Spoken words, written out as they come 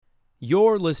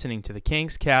You're listening to the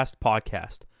Kings Cast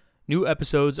podcast. New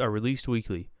episodes are released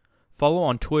weekly. Follow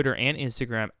on Twitter and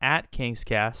Instagram at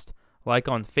KingsCast, like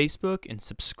on Facebook, and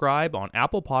subscribe on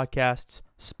Apple Podcasts,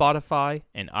 Spotify,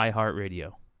 and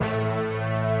iHeartRadio.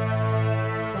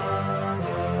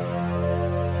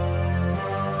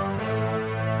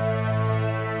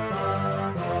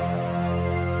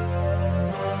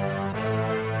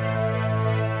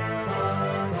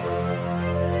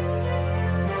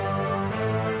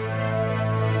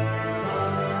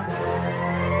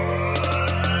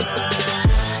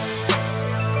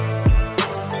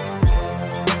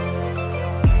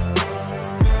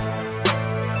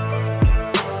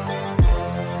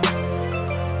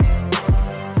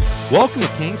 Welcome to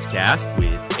Kings Cast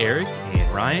with Eric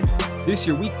and Ryan. This is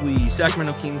your weekly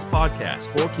Sacramento Kings podcast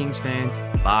for Kings fans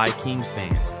by Kings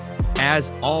fans.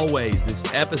 As always,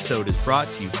 this episode is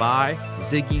brought to you by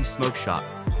Ziggy Smoke Shop.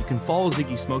 You can follow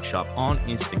Ziggy Smoke Shop on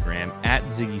Instagram at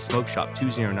Ziggy Smoke Shop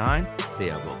 209. They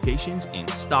have locations in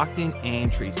Stockton and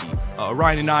Tracy.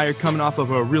 Ryan and I are coming off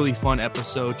of a really fun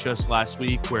episode just last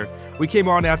week where we came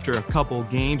on after a couple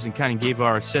games and kind of gave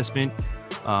our assessment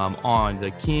on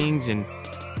the Kings and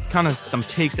kind of some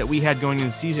takes that we had going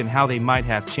into the season, how they might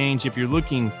have changed. If you're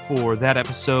looking for that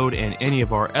episode and any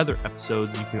of our other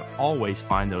episodes, you can always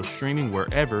find those streaming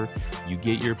wherever you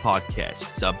get your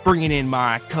podcasts. Bringing in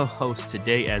my co-host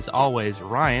today, as always,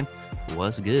 Ryan.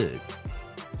 What's good?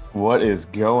 What is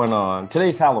going on?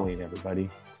 Today's Halloween, everybody.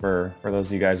 For those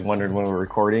of you guys wondering when we're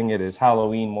recording, it is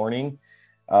Halloween morning.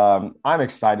 I'm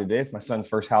excited today. It's my son's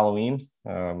first Halloween.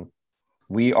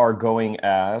 We are going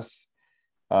as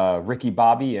Ricky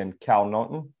Bobby and Cal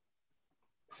Norton.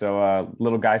 So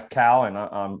little guy's Cal, and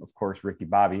I'm of course Ricky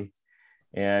Bobby.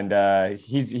 And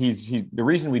he's the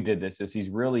reason we did this is he's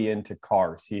really into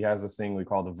cars. He has this thing we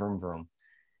call the vroom vroom,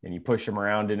 and you push him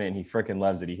around in it, and he freaking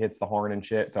loves it. He hits the horn and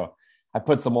shit. So I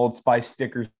put some Old Spice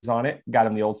stickers on it. Got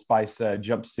him the Old Spice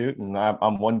jumpsuit, and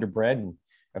I'm Wonder Bread, and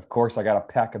of course I got a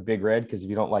pack of Big Red because if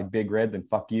you don't like Big Red, then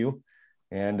fuck you.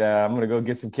 And I'm going to go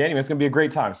get some candy. It's going to be a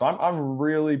great time. So I'm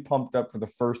really pumped up for the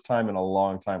first time in a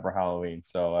long time for Halloween.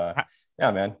 So,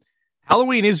 yeah, man.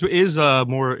 Halloween is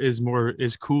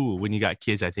cool when you got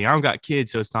kids, I think. I don't got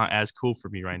kids, so it's not as cool for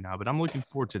me right now. But I'm looking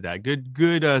forward to that.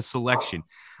 Good selection.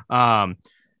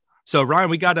 So, Ryan,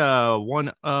 we got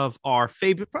one of our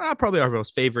favorite, probably our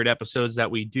most favorite episodes that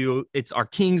we do. It's our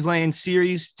Kingsland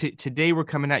series. Today, we're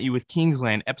coming at you with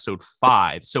Kingsland episode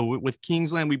 5. So, with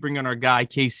Kingsland, we bring on our guy,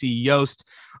 Casey Yost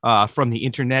from the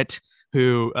internet,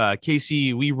 who,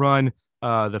 Casey, we run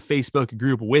the Facebook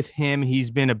group with him. He's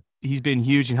been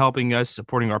huge in helping us,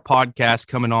 supporting our podcast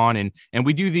coming on. And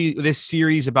we do this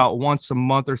series about once a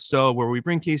month or so where we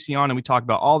bring Casey on and we talk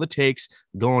about all the takes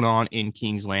going on in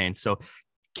Kingsland. So,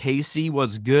 Casey,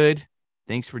 what's good?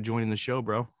 Thanks for joining the show,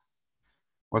 bro.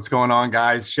 What's going on,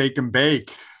 guys? Shake and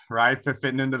bake, right?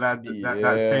 Fitting into that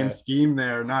same scheme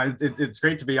there. No, it's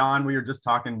great to be on. We were just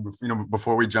talking,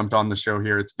 before we jumped on the show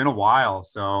here. It's been a while,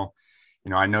 so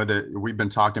I know that we've been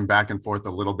talking back and forth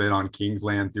a little bit on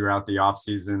Kingsland throughout the off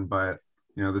season, but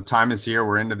the time is here.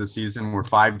 We're into the season. We're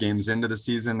 5 games into the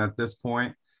season at this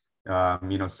point.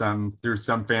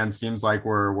 Some fans seems like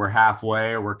we're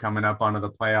halfway, or we're coming up onto the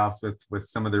playoffs with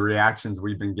some of the reactions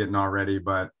we've been getting already,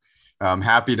 but I'm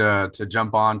happy to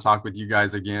jump on, talk with you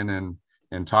guys again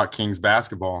and talk Kings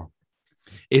basketball.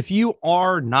 If you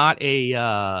are not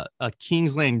a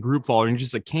Kingsland group follower and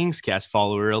just a Kingscast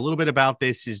follower, a little bit about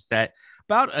this is that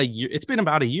it's been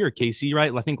about a year, Casey,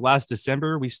 right? I think last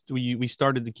December we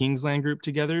started the Kingsland group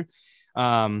together.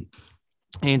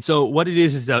 And so what it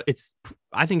is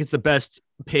I think it's the best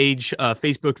page,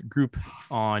 Facebook group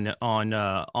on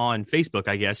Facebook,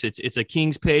 I guess. It's a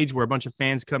Kings page where a bunch of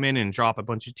fans come in and drop a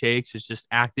bunch of takes. It's just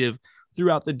active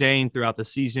throughout the day and throughout the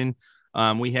season.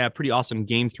 We have pretty awesome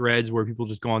game threads where people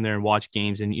just go on there and watch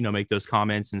games and, make those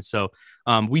comments. And so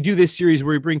we do this series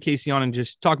where we bring Casey on and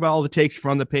just talk about all the takes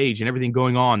from the page and everything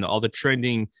going on, all the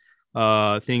trending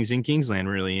things in Kingsland,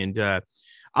 really. And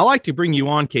I like to bring you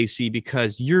on, Casey,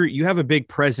 because you have a big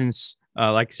presence.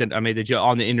 Like I said, I made the joke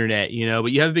on the internet,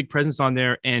 but you have a big presence on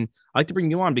there, and I like to bring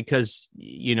you on because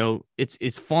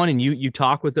it's fun, and you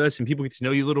talk with us, and people get to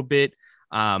know you a little bit.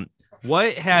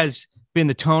 What has been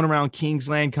the tone around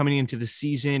Kingsland coming into the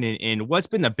season, and what's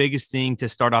been the biggest thing to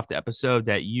start off the episode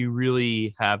that you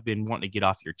really have been wanting to get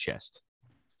off your chest?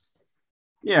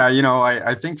 Yeah,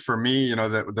 I think for me,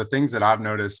 the things that I've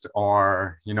noticed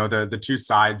are, the two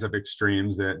sides of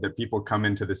extremes that people come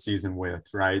into the season with,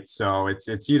 right? So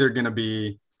it's either going to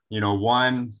be,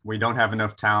 one, we don't have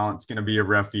enough talent. It's going to be a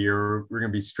rough year. We're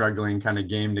going to be struggling kind of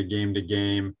game to game to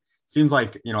game. seems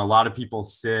like, you know, a lot of people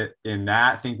sit in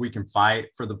that, think we can fight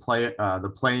for the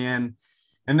play in.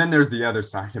 And then there's the other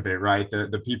side of it, right?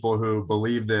 The people who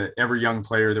believe that every young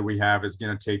player that we have is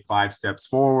going to take 5 steps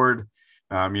forward.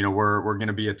 You know, we're going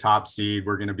to be a top seed.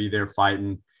 We're going to be there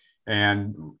fighting.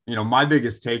 And, you know, my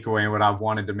biggest takeaway and what I've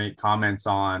wanted to make comments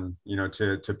on, you know,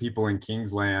 to people in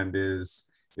Kingsland is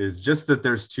just that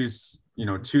there's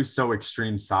two so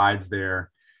extreme sides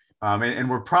there. And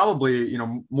we're probably, you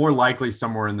know, more likely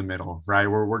somewhere in the middle, right?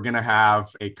 We're going to have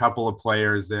a couple of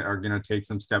players that are going to take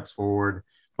some steps forward,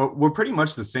 but we're pretty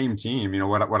much the same team. You know,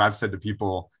 what I've said to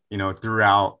people, you know,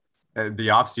 throughout the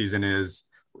offseason is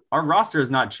our roster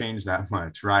has not changed that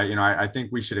much, right? You know, I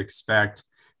think we should expect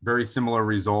very similar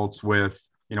results with,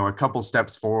 you know, a couple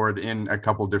steps forward in a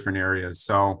couple different areas.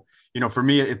 So, you know, for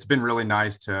me, it's been really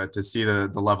nice to see the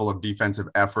level of defensive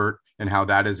effort and how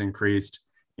that has increased,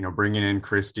 you know, bringing in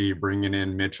Christie, bringing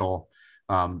in Mitchell.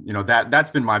 You know,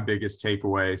 that's been my biggest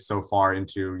takeaway so far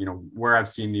into, you know, where I've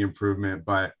seen the improvement,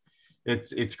 but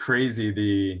it's crazy,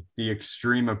 the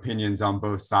extreme opinions on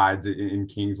both sides in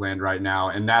Kingsland right now.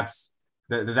 And that's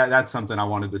something I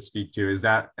wanted to speak to. Is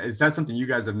that something you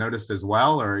guys have noticed as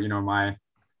well? Or, you know, am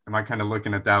I kind of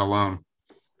looking at that alone?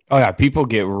 Oh yeah. People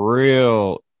get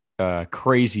real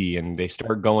crazy and they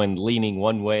start leaning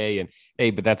one way, and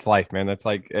hey, but that's life, man.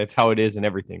 It's how it is in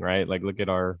everything, right? Like, look at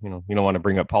our, you know, you don't want to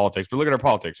bring up politics, but look at our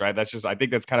politics, right? I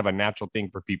think that's kind of a natural thing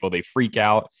for people. They freak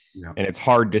out, yeah. And it's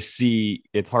hard to see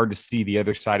the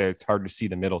other side. It's hard to see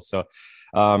the middle. So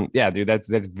yeah, dude, that's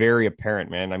very apparent,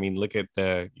 man. I mean, look at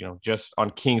you know, just on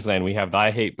Kingsland, we have the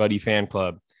I Hate Buddy fan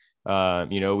club.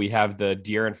 You know, we have the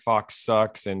De'Aaron Fox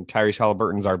sucks and Tyrese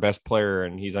Halliburton's our best player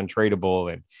and he's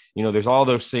untradeable. And, you know, there's all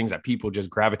those things that people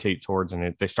just gravitate towards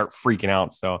and they start freaking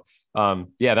out. So,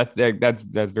 yeah, that's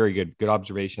very good. Good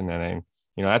observation. And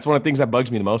you know, that's one of the things that bugs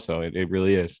me the most, though. It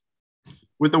really is.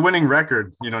 With the winning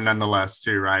record, you know, nonetheless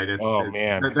too, right?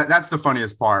 Man, that's the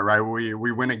funniest part, right?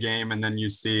 We win a game and then you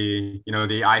see, you know,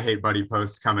 the I Hate Buddy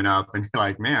post coming up and you're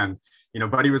like, man, you know,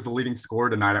 Buddy was the leading scorer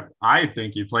tonight. I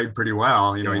think he played pretty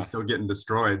well. You know, He's still getting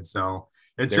destroyed. So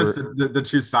it's just the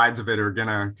two sides of it are going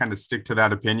to kind of stick to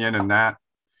that opinion, and that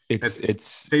it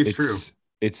stays true.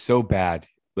 It's so bad.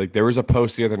 Like, there was a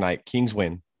post the other night, Kings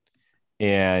win,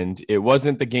 and it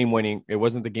wasn't the game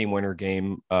winner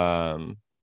game. I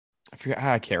forget.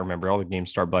 I can't remember. All the games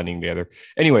start blending together.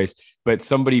 Anyways, but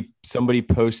somebody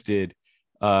posted,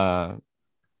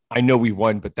 I know we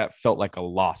won, but that felt like a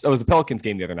loss. It was the Pelicans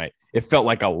game the other night. It felt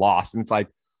like a loss. And it's like,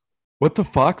 what the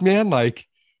fuck, man? Like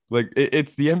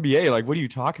it's the NBA. Like, what are you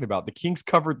talking about? The Kings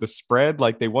covered the spread.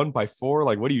 Like, they won by 4.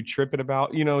 Like, what are you tripping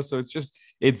about? You know, so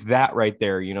it's that right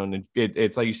there, you know, and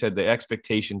it's like you said, the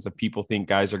expectations of people think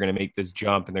guys are going to make this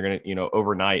jump and they're going to, you know,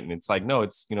 overnight. And it's like, no,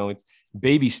 it's, you know, it's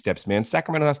baby steps, man.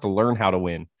 Sacramento has to learn how to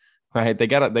win, right? They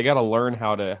gotta learn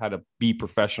how to be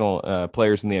professional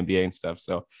players in the NBA and stuff.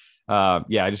 So,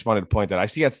 yeah, I just wanted to point that. I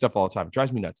see that stuff all the time. It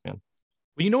drives me nuts, man.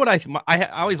 Well, you know what? I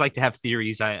always like to have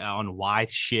theories on why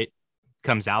shit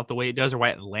comes out the way it does or why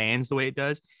it lands the way it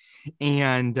does.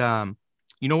 And,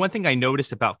 you know, one thing I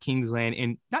noticed about Kingsland,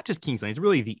 and not just Kingsland, it's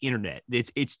really the internet.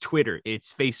 It's Twitter,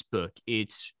 it's Facebook,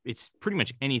 it's pretty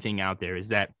much anything out there, is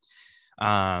that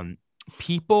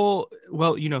people,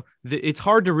 well, you know, it's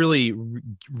hard to really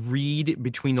read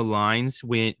between the lines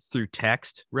through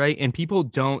text, right? And people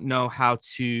don't know how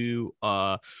to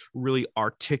really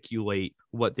articulate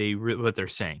what they're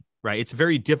saying, right? It's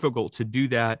very difficult to do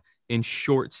that in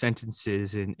short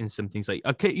sentences and some things like,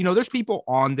 okay, you know, there's people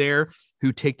on there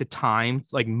who take the time,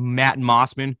 like Matt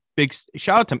Mossman. Big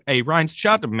shout out to Ryan.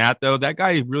 Shout out to Matt, though. That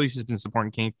guy really has been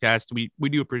supporting Kingcast. We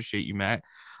do appreciate you, Matt.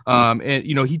 And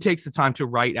you know, he takes the time to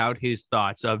write out his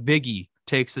thoughts. Viggy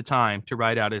takes the time to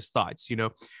write out his thoughts, you know,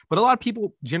 but a lot of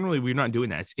people generally, we're not doing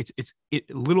that. It's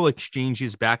little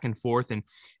exchanges back and forth. And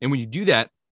when you do that,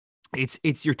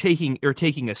 you're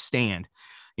taking a stand,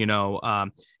 you know.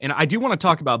 And I do want to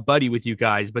talk about Buddy with you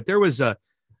guys, but there was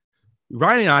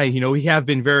Ryan and I, you know, we have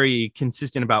been very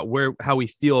consistent about how we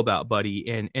feel about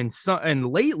Buddy. And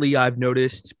lately I've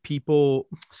noticed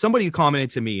somebody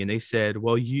commented to me and they said,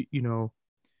 well, you know,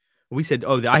 we said,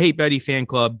 oh, the I Hate Buddy fan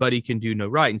club, Buddy can do no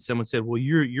right. And someone said, well,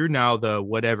 you're now the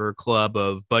whatever club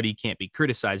of Buddy can't be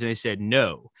criticized. And I said,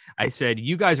 no. I said,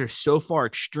 you guys are so far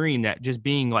extreme that just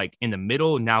being like in the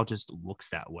middle now just looks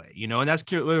that way, you know. And that's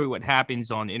literally what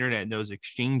happens on the internet in those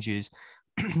exchanges.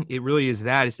 It really is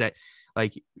that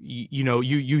like, you know,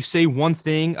 you say one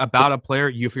thing about a player,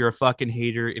 if you're a fucking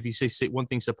hater. If you say one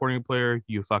thing supporting a player,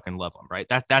 you fucking love them, right?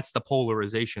 That's the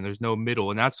polarization. There's no middle.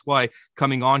 And that's why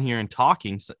coming on here and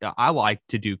talking, I like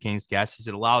to do King's Cast, is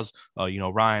it allows, you know,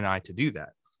 Ryan and I to do that.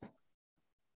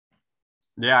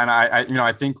 Yeah, and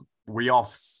I think we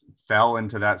all fell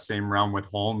into that same realm with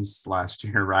Holmes last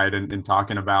year, right? And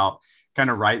talking about kind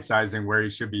of right sizing where he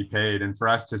should be paid. And for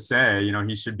us to say,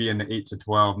 he should be in the $8 to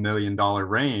 $12 million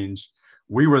range,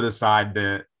 we were the side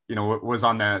that, was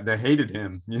on the hated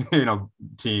him,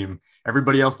 team.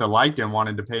 Everybody else that liked him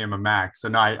wanted to pay him a max. So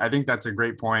no, I think that's a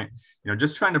great point.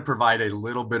 Just trying to provide a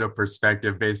little bit of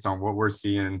perspective based on what we're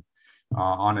seeing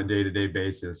on a day-to-day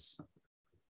basis.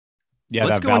 Yeah,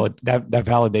 that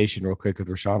validation real quick with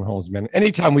Richaun Holmes, man.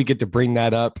 Anytime we get to bring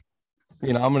that up,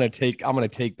 I'm gonna take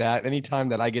that. Anytime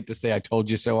that I get to say I told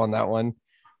you so on that one.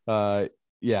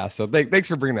 Yeah, so thanks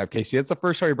for bringing that up, Casey. It's the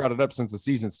first time we brought it up since the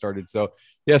season started. So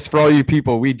yes, for all you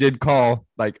people, we did call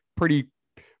like pretty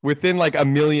within like $1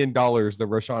 million the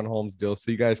Richaun Holmes deal,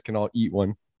 so you guys can all eat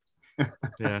one.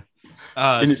 Yeah.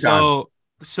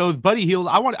 So Buddy Hield,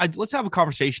 let's have a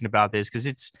conversation about this because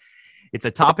it's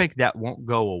a topic that won't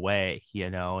go away,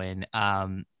 and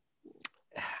I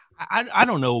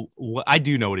don't know what I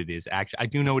do know what it is. Actually, I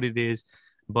do know what it is,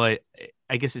 but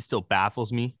I guess it still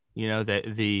baffles me.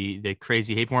 That the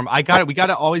crazy hate for him. We got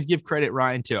to always give credit,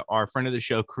 Ryan, to our friend of the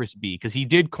show, Chris B, because he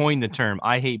did coin the term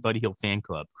 "I Hate Buddy Hield Fan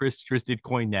Club." Chris did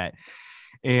coin that,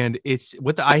 and it's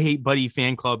what the "I Hate Buddy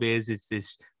Fan Club" is. It's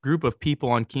this group of people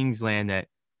on Kingsland that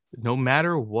no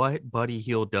matter what Buddy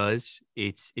Hield does,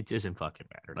 it doesn't fucking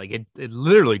matter. Like it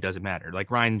literally doesn't matter.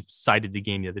 Like Ryan cited the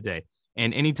game the other day,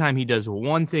 and anytime he does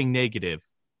one thing negative,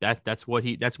 that's what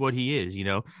he is.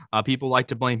 People like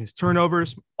to blame his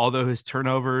turnovers, although his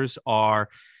turnovers are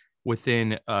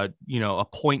within a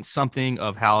point something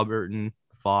of Halliburton,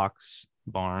 Fox,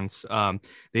 Barnes.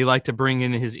 They like to bring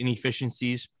in his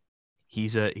inefficiencies.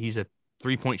 He's a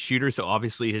 3-point shooter, so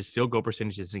obviously his field goal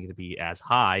percentage isn't going to be as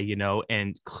high,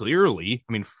 and clearly,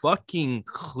 fucking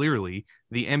clearly,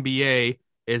 the NBA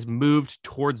has moved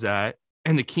towards that,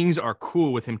 and the Kings are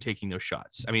cool with him taking those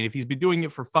shots. If he's been doing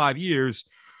it for 5 years,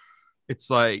 it's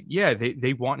like, yeah,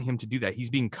 they want him to do that. He's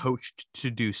being coached to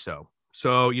do so.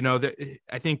 So,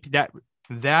 I think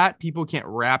that people can't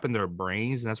wrap in their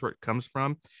brains, and that's where it comes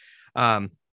from.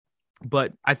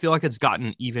 But I feel like it's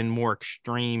gotten even more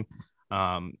extreme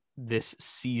this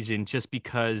season, just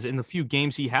because in the few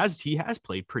games he has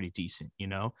played pretty decent,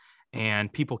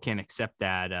 and people can't accept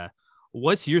that.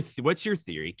 What's your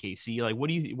theory, Casey? Like, what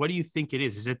do you think it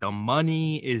is? Is it the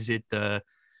money? Is it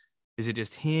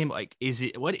just him? Like,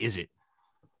 what is it?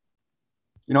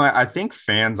 I think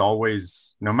fans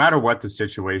always, no matter what the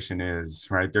situation is,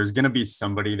 right, there's going to be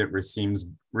somebody that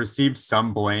receives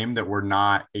some blame that we're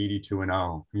not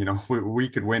 82-0. We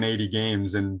could win 80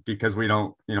 games, and because we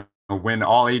don't, win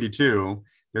all 82,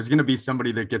 there's going to be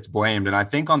somebody that gets blamed. And I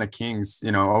think on the Kings,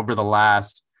 over the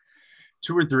last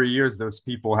 2 or 3 years, those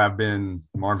people have been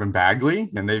Marvin Bagley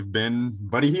and they've been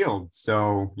Buddy Hield.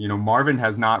 So, Marvin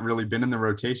has not really been in the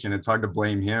rotation. It's hard to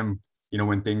blame him,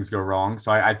 when things go wrong.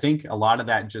 So I think a lot of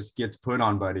that just gets put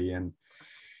on Buddy. And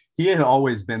he had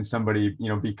always been somebody,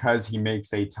 because he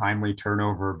makes a timely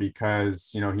turnover,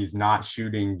 because, he's not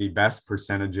shooting the best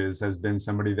percentages, has been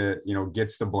somebody that,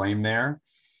 gets the blame there.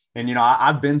 And,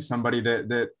 I've been somebody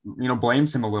that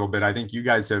blames him a little bit. I think you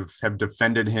guys have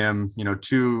defended him,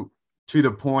 to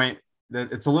the point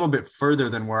that it's a little bit further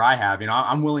than where I have.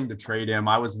 I'm willing to trade him.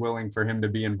 I was willing for him to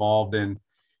be involved in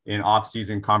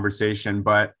off-season conversation.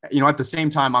 But, at the same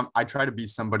time, I try to be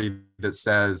somebody that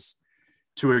says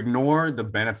to ignore the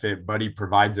benefit Buddy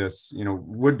provides us,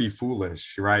 would be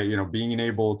foolish, right? Being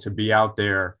able to be out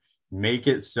there, make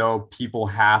it so people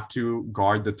have to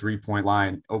guard the 3-point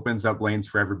line, opens up lanes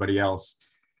for everybody else.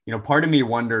 Part of me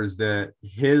wonders that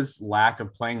his lack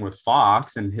of playing with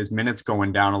Fox and his minutes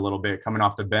going down a little bit coming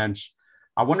off the bench,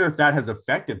 I wonder if that has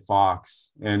affected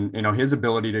Fox and, his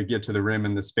ability to get to the rim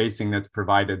and the spacing that's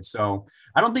provided. So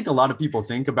I don't think a lot of people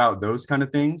think about those kind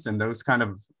of things and those kind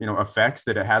of, effects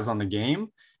that it has on the game.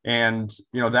 And,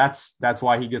 that's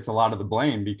why he gets a lot of the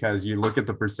blame, because you look at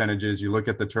the percentages, you look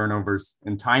at the turnovers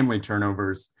and timely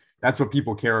turnovers. That's what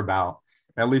people care about,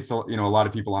 at least, a lot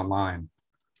of people online.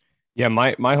 Yeah.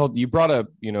 My whole, you brought up,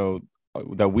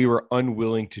 that we were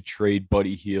unwilling to trade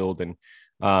Buddy Hield. And,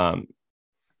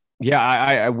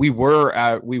 yeah, we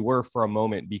were for a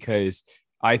moment, because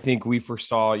I think we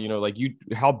foresaw,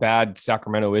 how bad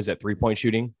Sacramento is at 3-point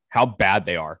shooting, how bad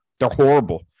they are. They're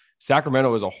horrible.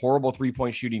 Sacramento is a horrible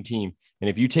 3-point shooting team. And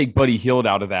if you take Buddy Hield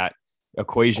out of that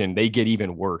equation, they get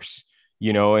even worse.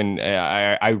 And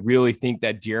I really think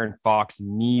that De'Aaron Fox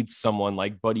needs someone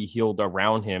like Buddy Hield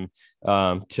around him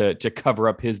to cover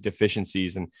up his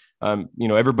deficiencies. And,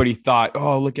 everybody thought,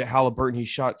 oh, look at Halliburton. He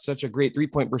shot such a great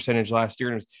 3-point percentage last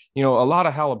year. And, a lot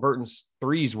of Halliburton's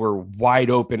threes were wide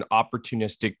open,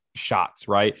 opportunistic shots,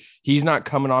 right? He's not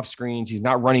coming off screens. He's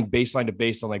not running baseline to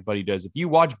baseline like Buddy does. If you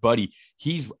watch Buddy,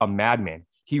 he's a madman.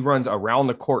 He runs around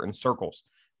the court in circles.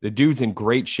 The dude's in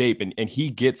great shape and he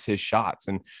gets his shots.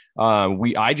 And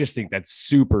I just think that's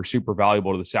super, super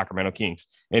valuable to the Sacramento Kings.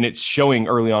 And it's showing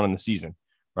early on in the season,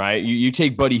 right? You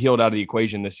take Buddy Hield out of the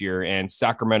equation this year and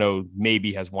Sacramento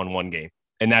maybe has won one game.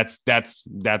 And that's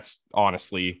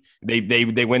honestly, they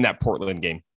win that Portland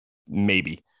game,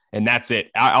 maybe. And that's it.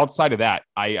 Outside of that,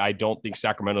 I don't think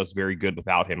Sacramento is very good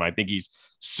without him. I think he's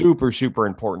super, super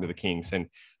important to the Kings. And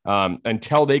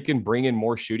until they can bring in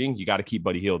more shooting, you got to keep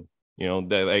Buddy Hield.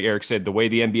 Like Eric said, the way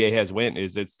the NBA has went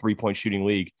is it's 3-point shooting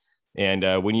league.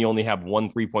 And when you only have one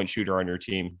 3-point shooter on your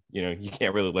team, you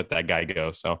can't really let that guy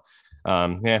go. So,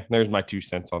 there's my 2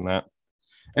 cents on that.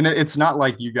 And it's not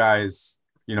like you guys,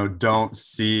 don't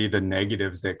see the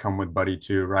negatives that come with Buddy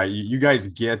too, right? You guys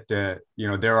get that,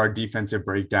 there are defensive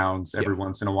breakdowns every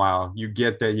once in a while. You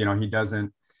get that,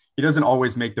 he doesn't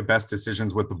always make the best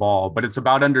decisions with the ball, but it's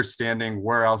about understanding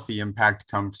where else the impact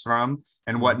comes from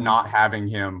and what not having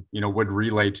him, would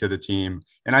relay to the team.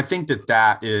 And I think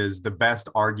that is the best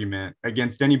argument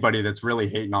against anybody that's really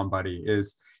hating on Buddy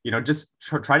is, just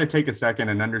try to take a second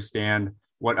and understand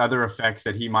what other effects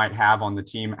that he might have on the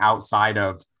team outside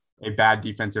of a bad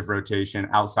defensive rotation,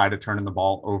 outside of turning the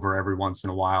ball over every once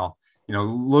in a while.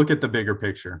 Look at the bigger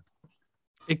picture.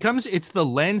 It's the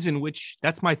lens in which,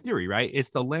 that's my theory, right? It's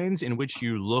the lens in which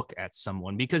you look at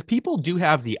someone, because people do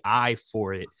have the eye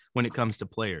for it when it comes to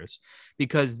players,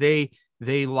 because they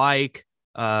like,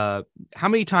 how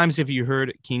many times have you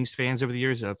heard Kings fans over the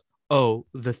years of, oh,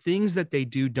 the things that they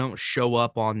do don't show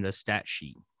up on the stat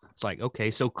sheet. It's like,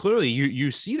 okay, so clearly you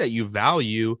see that you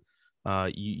value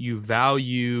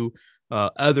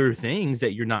other things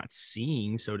that you're not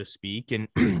seeing, so to speak. And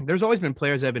there's always been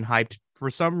players that have been hyped for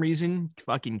some reason.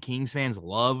 Fucking Kings fans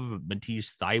love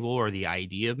Matisse Thybulle, or the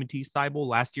idea of Matisse Thybulle.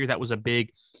 Last year, that was a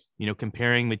big,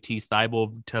 comparing Matisse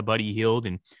Thybulle to Buddy Hield,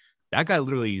 and that guy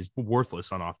literally is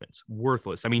worthless on offense.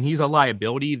 Worthless. I mean, he's a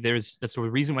liability. That's the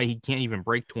reason why he can't even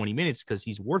break 20 minutes, because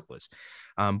he's worthless.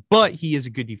 But he is a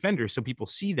good defender, so people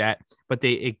see that. But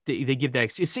they give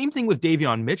that same thing with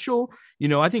Davion Mitchell.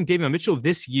 I think Davion Mitchell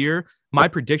this year, my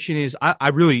prediction is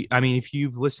I mean, if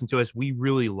you've listened to us, I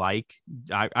really like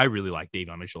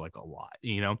Davion Mitchell like a lot.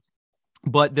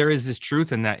 But there is this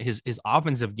truth in that his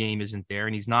offensive game isn't there,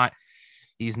 and he's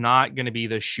not going to be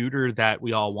the shooter that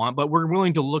we all want, but we're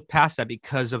willing to look past that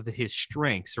because of his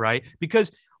strengths, right?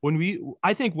 Because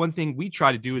I think one thing we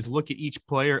try to do is look at each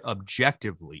player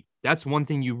objectively. That's one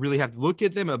thing. You really have to look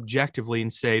at them objectively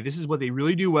and say, this is what they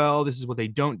really do well. This is what they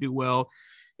don't do well.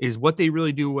 Is what they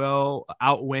really do well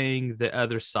outweighing the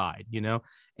other side,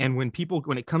 And when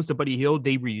it comes to Buddy Hield,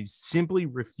 they simply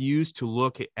refuse to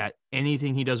look at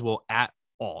anything he does well at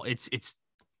all.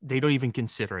 They don't even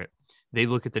consider it. They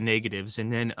look at the negatives.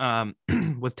 And then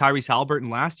with Tyrese Halliburton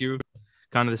last year,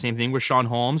 kind of the same thing with Rashawn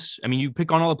Holmes. I mean, you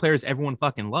pick on all the players everyone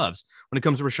fucking loves. When it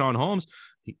comes to Rashawn Holmes,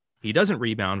 he doesn't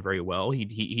rebound very well.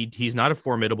 He's not a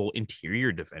formidable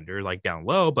interior defender like down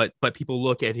low, but people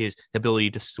look at his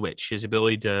ability to switch, his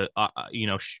ability to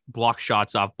block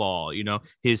shots off ball,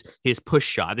 his push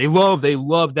shot. They love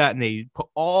that, and they put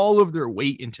all of their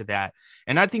weight into that.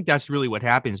 And I think that's really what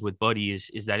happens with Buddy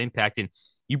is that impact. And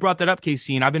you brought that up,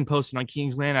 KC, and I've been posting on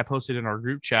Kingsland. I posted in our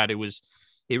group chat. It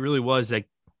really was like,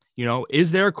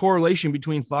 is there a correlation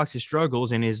between Fox's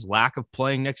struggles and his lack of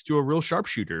playing next to a real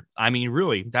sharpshooter? I mean,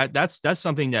 really, that's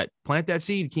something that plant that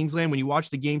seed, Kingsland. When you watch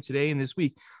the game today and this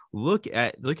week, look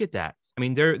at that. I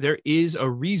mean, there is a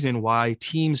reason why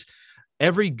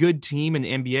every good team in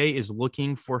the NBA is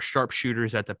looking for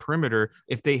sharpshooters at the perimeter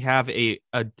if they have a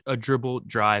dribble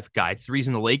drive guy. It's the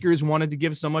reason the Lakers wanted to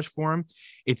give so much for him.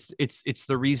 It's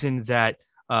the reason that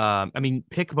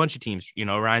pick a bunch of teams,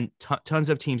 Ryan, tons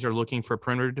of teams are looking for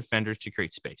perimeter defenders to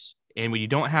create space. And when you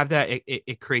don't have that,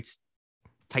 it creates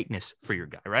tightness for your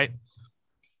guy, right?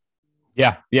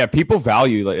 Yeah. People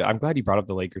value, I'm glad you brought up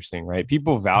the Lakers thing, right?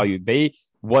 People value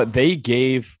what they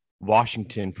gave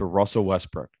Washington for Russell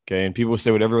Westbrook. Okay. And people say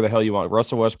whatever the hell you want.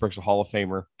 Russell Westbrook's a Hall of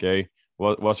Famer. Okay.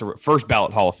 First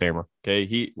ballot Hall of Famer.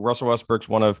 Okay. Russell Westbrook's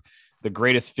one of the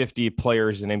greatest 50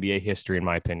 players in NBA history, in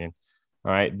my opinion.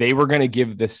 All right. They were going to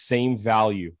give the same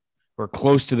value or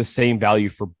close to the same value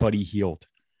for Buddy Hield.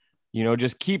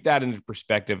 Just keep that into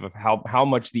perspective of how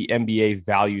much the NBA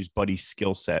values Buddy's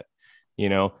skill set. You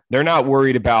know, they're not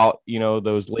worried about, you know,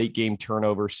 those late game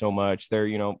turnovers so much. They're,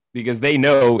 you know, because they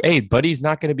know, hey, Buddy's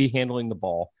not going to be handling the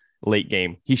ball late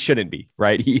game. He shouldn't be,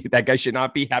 right? That guy should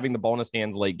not be having the ball in his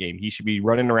hands late game. He should be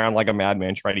running around like a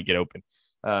madman trying to get open.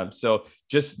 So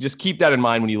just keep that in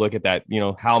mind when you look at that, you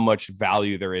know, how much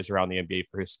value there is around the NBA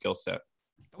for his skill set.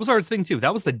 That was our thing too.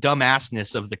 That was the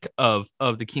dumbassness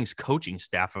of the Kings coaching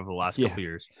staff over the last couple of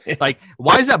years. Like,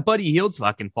 why is that Buddy Hield's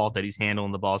fucking fault that he's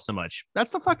handling the ball so much?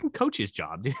 That's the fucking coach's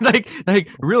job, dude. like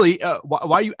really,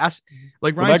 why you ask?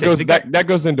 Like Ryan that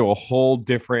goes into a whole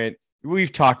different.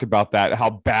 We've talked about that, how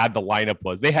bad the lineup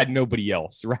was. They had nobody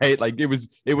else, right? Like it was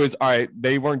all right.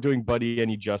 They weren't doing Buddy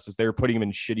any justice. They were putting him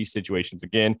in shitty situations.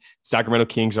 Again, Sacramento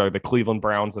Kings are the Cleveland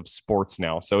Browns of sports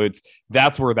now. So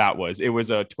that's where that was. It was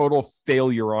a total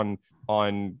failure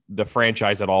on the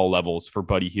franchise at all levels for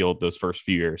Buddy Hield those first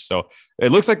few years. So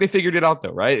it looks like they figured it out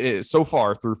though, right? So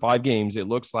far through 5 games, it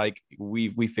looks like we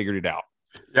figured it out.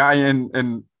 Yeah,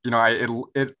 and you know,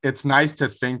 it's nice to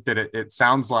think that it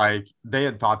sounds like they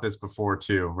had thought this before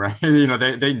too, right? You know,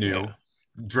 they knew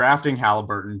drafting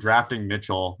Halliburton, drafting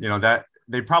Mitchell, you know, that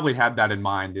they probably had that in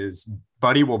mind. Is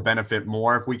Buddy will benefit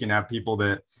more if we can have people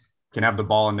that can have the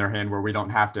ball in their hand where we don't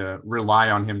have to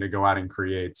rely on him to go out and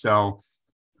create. So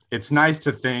it's nice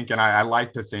to think, and I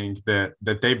like to think that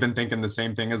they've been thinking the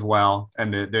same thing as well,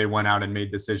 and that they went out and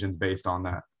made decisions based on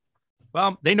that.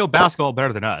 Well, they know basketball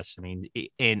better than us. I mean,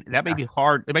 and that may be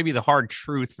hard. It may be the hard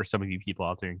truth for some of you people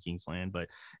out there in Kingsland, but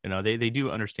you know, they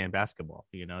do understand basketball.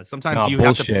 You know, sometimes you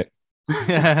bullshit.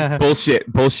 Have to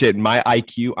bullshit. My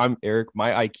IQ, I'm Eric.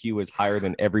 My IQ is higher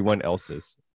than everyone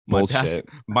else's. Bullshit.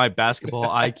 My basketball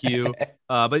IQ.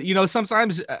 But you know,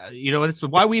 sometimes you know, it's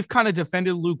why we've kind of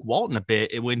defended Luke Walton a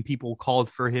bit when people called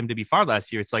for him to be fired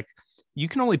last year. It's like, you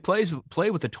can only play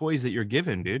with the toys that you're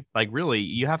given, dude. Like, really,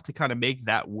 you have to kind of make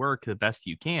that work the best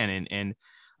you can. And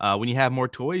when you have more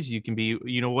toys, you can be,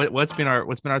 you know, what's been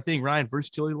our thing, Ryan?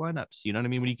 Versatility lineups. You know what I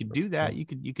mean? When you could do that, you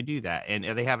could do that, and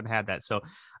they haven't had that. So,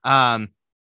 I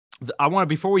want to,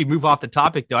 before we move off the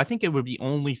topic, though, I think it would be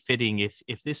only fitting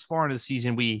if this far into the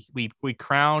season we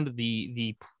crowned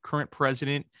the current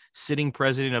sitting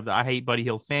president of the I Hate Buddy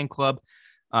Hield fan club.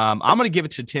 I'm going to give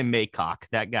it to Tim Maycock,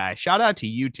 that guy. Shout out to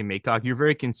you, Tim Maycock. You're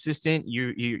very consistent.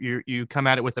 You come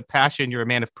at it with a passion. You're a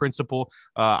man of principle.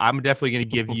 I'm definitely going to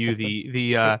give you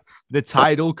the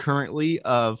title currently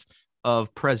of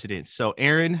president. So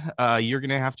Aaron, you're going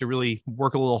to have to really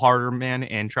work a little harder, man,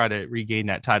 and try to regain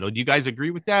that title. Do you guys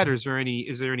agree with that, or is there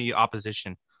any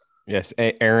opposition? Yes,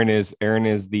 Aaron is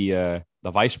the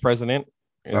vice president.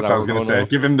 That's what I was going to say.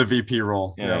 Give him the VP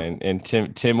role. Yeah, and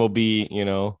Tim will be, you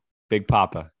know, Big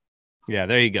Papa. Yeah,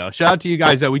 there you go. Shout out to you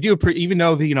guys that we do, even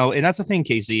though you know, and that's the thing,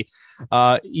 Casey.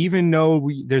 Even though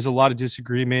there's a lot of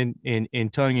disagreement in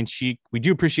tongue in cheek, we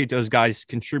do appreciate those guys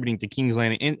contributing to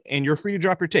Kingsland, and you're free to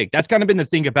drop your take. That's kind of been the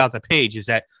thing about the page, is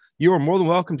that you are more than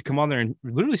welcome to come on there and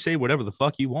literally say whatever the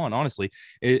fuck you want. Honestly,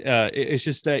 it's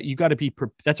just that you got to be.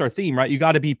 That's our theme, right? You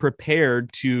got to be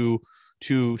prepared to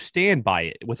stand by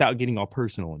it without getting all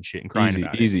personal and shit and crying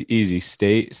about it. Easy.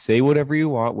 Say whatever you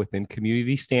want within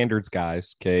community standards,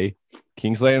 guys. Okay.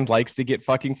 Kingsland likes to get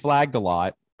fucking flagged a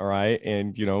lot. All right.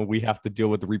 And, you know, we have to deal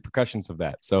with the repercussions of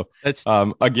that. So that's,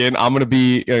 again, I'm going to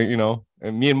be, you know,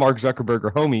 me and Mark Zuckerberg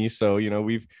are homies. So, you know,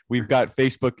 we've got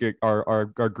Facebook, our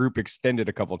group extended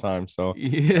a couple of times. So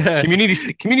yeah,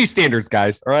 community standards,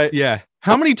 guys. All right. Yeah.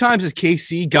 How many times has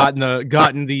KC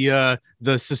gotten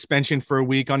the suspension for a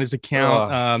week on his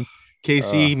account?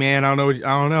 KC, man, I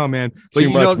don't know, man. But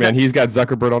too much, man. He's got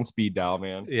Zuckerberg on speed dial,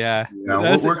 man. Yeah,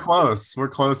 we're close. We're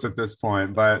close at this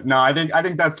point, but no, I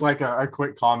think that's like a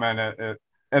quick comment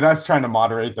at us trying to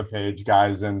moderate the page,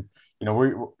 guys. And you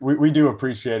know, we do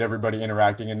appreciate everybody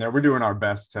interacting in there. We're doing our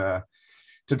best to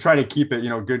try to keep it, you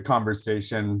know, good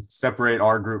conversation, separate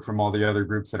our group from all the other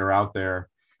groups that are out there.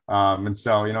 And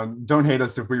so, you know, don't hate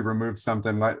us if we remove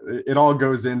something. Like, it all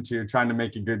goes into trying to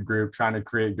make a good group, trying to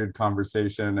create good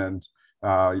conversation. And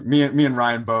me and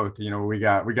Ryan both, you know, we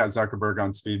got Zuckerberg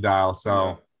on speed dial.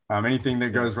 So anything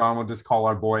that goes wrong, we'll just call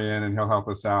our boy in and he'll help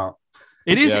us out.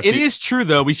 It is true,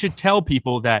 though. We should tell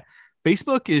people that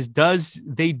Facebook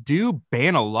they do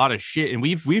ban a lot of shit, and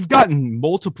we've gotten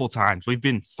multiple times. We've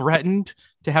been threatened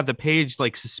to have the page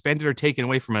like suspended or taken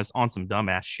away from us on some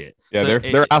dumbass shit. Yeah, so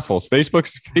they're assholes.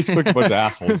 Facebook's a bunch of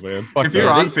assholes, man. If you're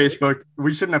on Facebook,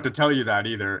 we shouldn't have to tell you that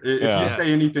either. If you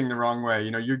say anything the wrong way, you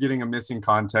know, you're getting a missing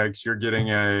context, you're getting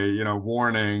a, you know,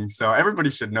 warning. So everybody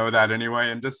should know that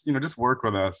anyway, and just work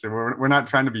with us. We're not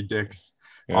trying to be dicks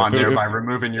on there by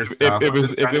removing your stuff.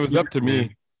 If it was up to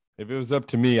me. If it was up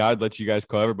to me, I'd let you guys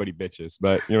call everybody bitches.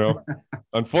 But, you know,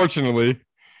 unfortunately,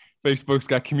 Facebook's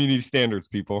got community standards,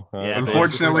 people.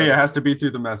 Unfortunately, it has to be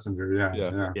through the messenger.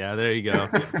 Yeah. There you go.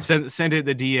 send it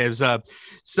the DMs up.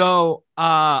 So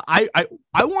I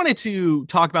wanted to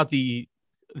talk about the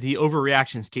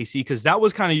overreactions, KC, because that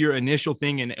was kind of your initial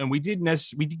thing, and we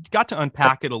got to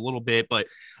unpack it a little bit, but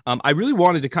I really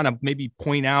wanted to kind of maybe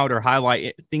point out or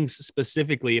highlight things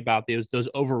specifically about those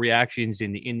overreactions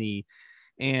in the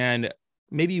and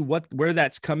maybe where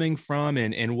that's coming from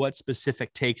and what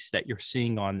specific takes that you're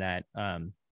seeing on that.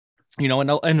 And a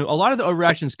lot of the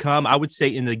overreactions come, I would say,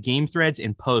 in the game threads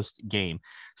and post game.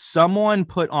 Someone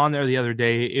put on there the other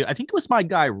day, I think it was my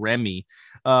guy Remy.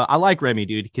 I like Remy,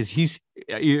 dude, because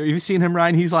you've seen him,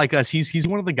 Ryan. He's like us. He's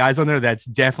one of the guys on there that's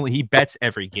definitely, he bets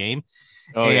every game.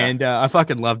 I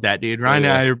fucking love that, dude. Ryan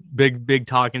and I are big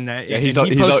talking that. Yeah, he's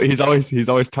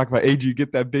always talking about, hey, did you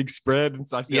get that big spread? And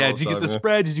so did you get the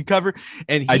spread? Did you cover?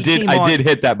 And I did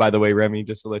hit that, by the way, Remy,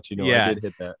 just to let you know. Yeah. I did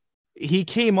hit that. He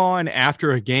came on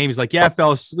after a game. He's like, I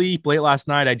fell asleep late last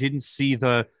night. I didn't see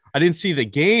the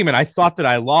game, and I thought that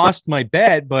I lost my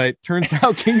bet, but turns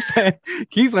out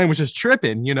Kingsland was just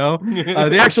tripping.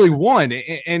 They actually won,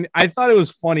 and I thought it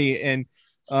was funny. And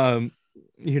what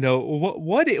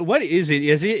is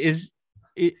it?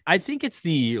 I think it's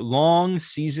the long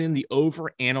season, the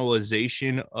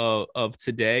overanalyzation of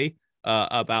today.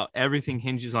 About everything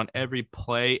hinges on every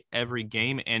play, every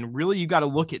game, and really you got to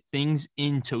look at things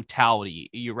in totality.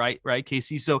 You're right,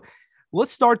 KC. So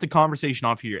let's start the conversation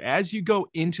off here. As you go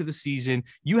into the season,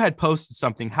 you had posted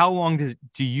something. How long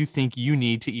do you think you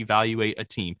need to evaluate a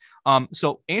team?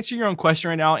 So answer your own question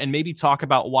right now, and maybe talk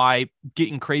about why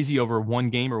getting crazy over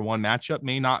one game or one matchup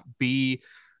may not be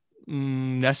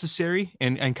necessary,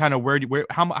 and kind of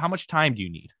how much time do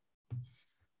you need?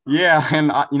 Yeah.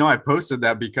 And, I posted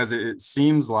that because it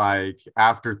seems like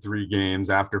after 3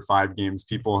 games, after 5 games,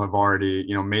 people have already,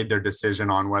 made their decision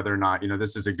on whether or not,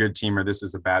 this is a good team or this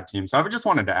is a bad team. So I just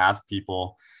wanted to ask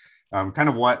people kind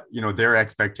of what, their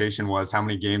expectation was, how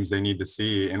many games they need to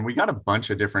see. And we got a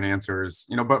bunch of different answers,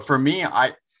 but for me,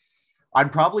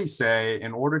 I'd probably say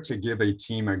in order to give a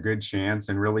team a good chance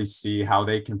and really see how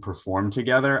they can perform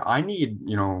together, I need,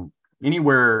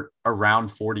 anywhere around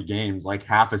 40 games, like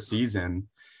half a season.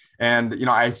 And,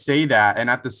 I say that, and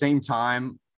at the same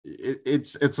time,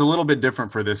 it's a little bit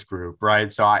different for this group,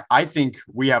 right? So I think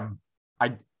we have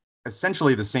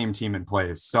essentially the same team in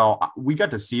place. So we got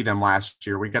to see them last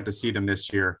year. We got to see them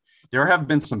this year. There have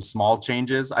been some small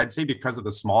changes. I'd say because of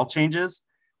the small changes,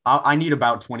 I need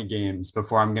about 20 games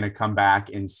before I'm going to come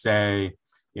back and say,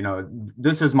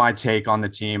 this is my take on the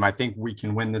team. I think we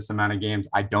can win this amount of games.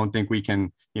 I don't think we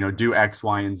can, do X,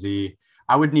 Y, and Z.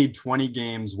 I would need 20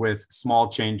 games with small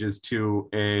changes to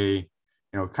a,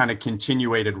 kind of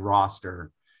continuated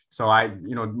roster. So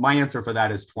my answer for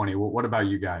that is 20. What about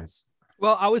you guys?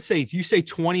 Well, I would say if you say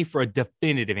 20 for a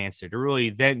definitive answer to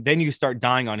really, then you start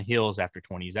dying on heels after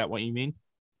 20. Is that what you mean?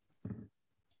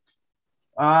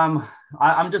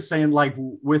 I'm just saying, like,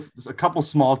 with a couple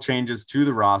small changes to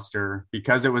the roster,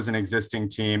 because it was an existing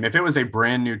team. If it was a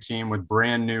brand new team with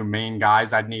brand new main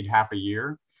guys, I'd need half a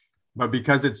year. But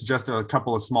because it's just a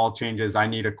couple of small changes, I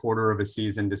need a quarter of a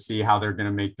season to see how they're going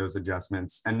to make those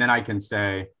adjustments. And then I can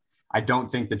say, I don't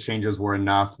think the changes were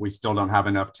enough. We still don't have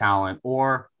enough talent,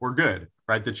 or we're good,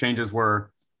 right? The changes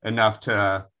were enough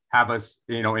to have us,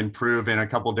 improve in a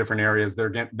couple different areas that are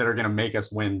going to make us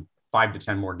win 5 to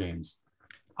 10 more games.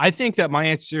 I think that my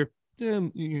answer,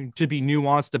 to be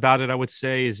nuanced about it, I would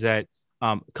say is that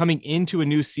coming into a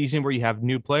new season where you have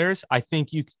new players, I think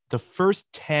the first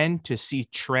 10 to see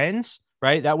trends,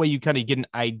 right? That way you kind of get an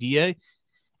idea.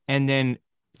 And then,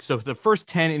 so the first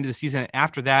 10 into the season,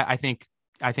 after that, I think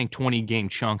 20 game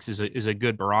chunks is a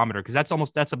good barometer, because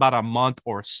that's about a month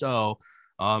or so,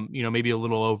 maybe a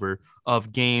little over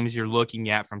of games you're looking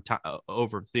at from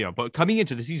over, but coming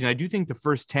into the season, I do think the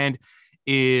first 10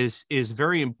 is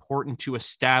very important to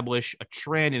establish a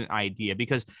trend and idea,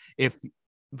 because if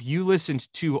you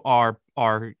listened to our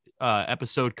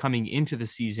episode coming into the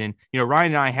season, Ryan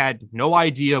and I had no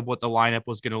idea of what the lineup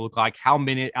was going to look like, how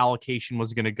minute allocation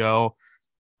was going to go,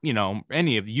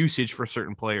 any of the usage for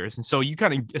certain players. And so you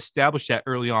kind of establish that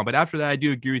early on. But after that, I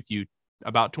do agree with you.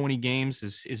 About 20 games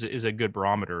is a good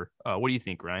barometer. What do you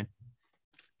think, Ryan?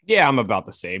 Yeah, I'm about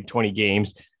the same. 20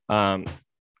 games. And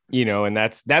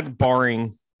that's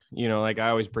barring, like I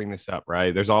always bring this up,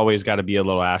 right? There's always got to be a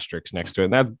little asterisk next to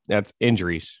it. And that's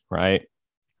injuries, right?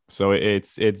 So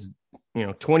it's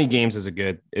 20 games is a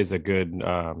good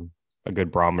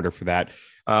barometer for that.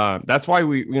 That's why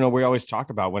we always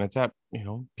talk about when it's at,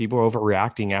 people are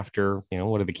overreacting after,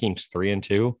 what are the Kings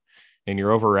 3-2, and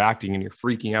you're overreacting and you're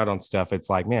freaking out on stuff. It's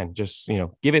like, man, just,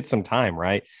 give it some time,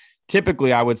 right?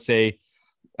 typically I would say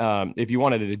if you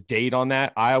wanted a date on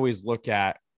that, I always look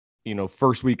at,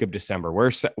 first week of December.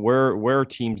 Where are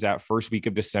teams at first week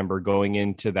of December going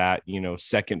into that,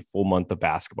 second full month of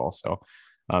basketball? So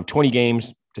 20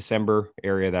 games, December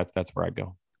area, that's where I'd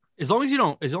go. As long as you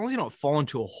don't fall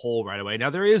into a hole right away. Now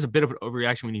there is a bit of an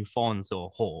overreaction when you fall into a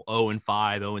hole. 0-5,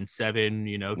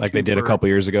 0-7, like they did a couple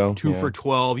years ago. 2 for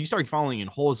 12. You start falling in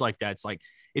holes like that. It's like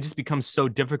it just becomes so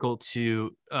difficult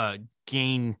to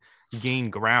gain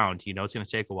ground. It's going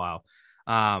to take a while.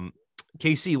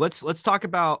 KC, let's talk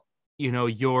about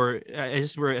your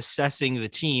as we're assessing the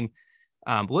team.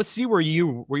 Let's see where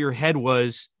your head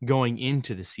was going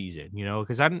into the season,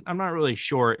 because I'm not really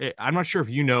sure. I'm not sure if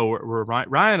where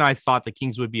Ryan and I thought the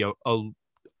Kings would be a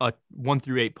 1-8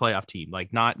 playoff team,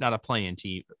 like not a play-in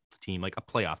team, like a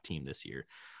playoff team this year.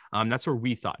 That's where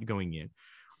we thought going in.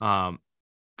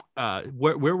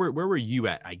 Where were you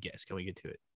at, I guess, going into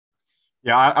it?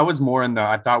 Yeah, I was more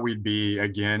I thought we'd be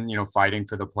again, fighting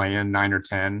for the play-in 9 or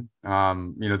 10.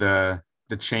 The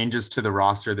changes to the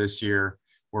roster this year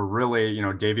were really,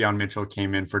 Davion Mitchell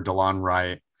came in for DeLon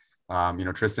Wright.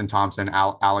 Tristan Thompson,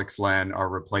 Alex Len are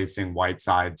replacing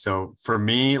Whiteside. So for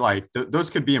me, like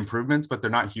those could be improvements, but they're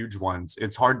not huge ones.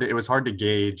 It was hard to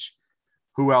gauge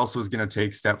who else was going to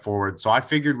take step forward. So I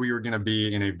figured we were going to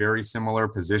be in a very similar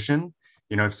position.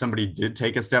 If somebody did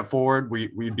take a step forward,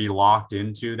 we'd be locked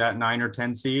into that 9 or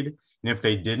 10 seed. And if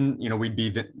they didn't, we'd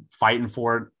be fighting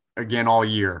for it again all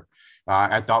year.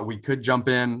 I thought we could jump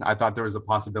in. I thought there was a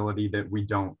possibility that we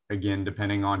don't, again,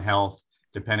 depending on health,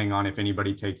 depending on if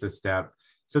anybody takes a step.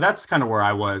 So that's kind of where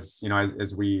I was,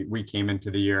 as we came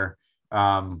into the year.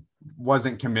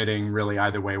 Wasn't committing really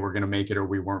either way. We're going to make it or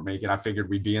we weren't make it. I figured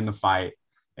we'd be in the fight.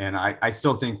 And I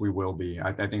still think we will be.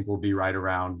 I think we'll be right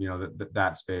around,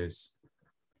 that space.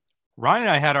 Ryan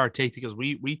and I had our take because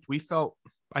we felt,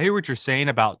 I hear what you're saying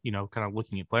about, kind of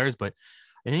looking at players, but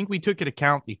I think we took into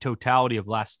account the totality of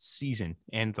last season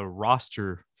and the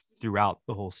roster throughout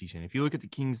the whole season. If you look at the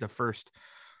Kings, the first,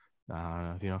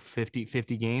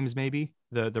 50 games, maybe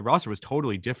the roster was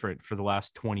totally different for the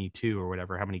last 22 or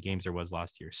whatever, how many games there was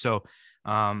last year. So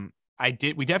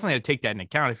we definitely had to take that into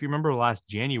account. If you remember last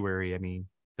January, I mean,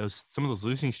 some of those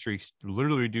losing streaks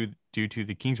literally due to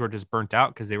the Kings were just burnt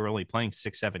out because they were only playing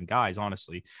 6-7 guys,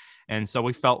 honestly. And so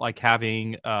we felt like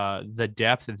having the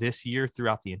depth this year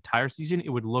throughout the entire season, it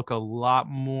would look a lot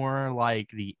more like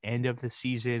the end of the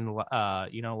season,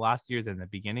 last year than the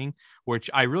beginning, which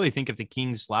I really think if the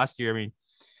Kings last year, I mean,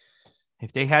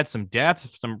 if they had some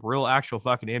depth, some real actual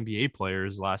fucking NBA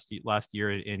players last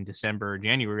year in December,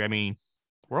 January, I mean,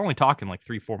 we're only talking like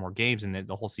 3-4 more games and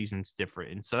the whole season's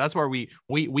different. And so that's where we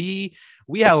had a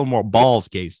little more balls,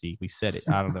 Casey. We said it.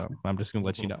 I don't know. I'm just going to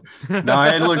let you know.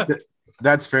 No, look,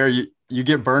 that's fair. You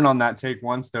get burned on that take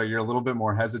once though. You're a little bit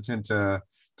more hesitant to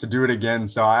do it again.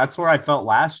 So that's where I felt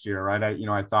last year, right?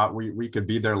 I thought we could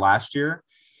be there last year.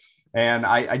 And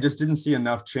I just didn't see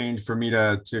enough change for me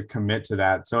to commit to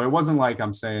that. So it wasn't like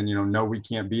I'm saying, no, we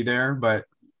can't be there, but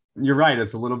you're right.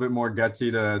 It's a little bit more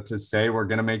gutsy to say we're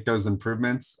going to make those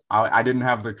improvements. I didn't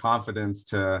have the confidence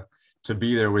to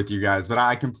be there with you guys, but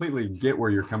I completely get where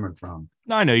you're coming from.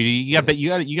 No, I know you got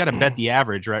to bet the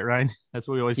average, right, Ryan? That's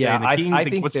what we always say. I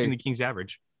think what's in the Kings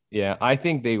average? Yeah, I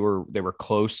think they were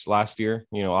close last year.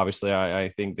 Obviously, I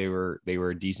think they were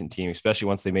a decent team, especially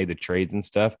once they made the trades and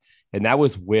stuff. And that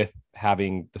was with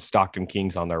having the Stockton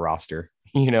Kings on their roster.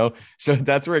 So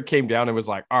that's where it came down. It was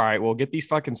like, all right, well, get these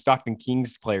fucking Stockton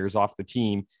Kings players off the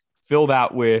team, fill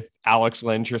that with Alex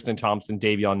Len, Tristan Thompson,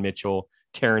 Davion Mitchell,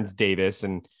 Terrence Davis.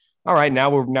 And all right, now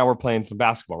we're playing some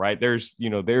basketball, right? There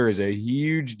is a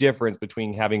huge difference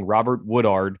between having Robert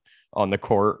Woodard on the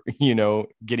court,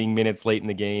 getting minutes late in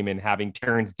the game and having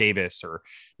Terrence Davis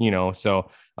especially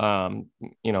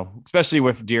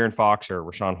with De'Aaron Fox or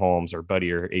Rashawn Holmes or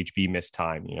Buddy or HB missed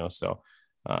time, so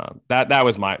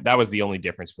that was the only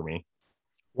difference for me.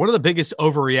 One of the biggest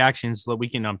overreactions that we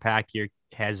can unpack here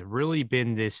has really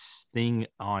been this thing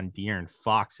on De'Aaron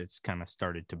Fox that's kind of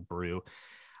started to brew.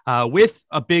 With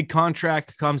a big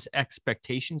contract comes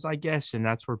expectations, I guess, and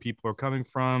that's where people are coming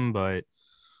from. But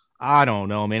I don't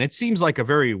know, man. It seems like a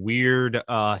very weird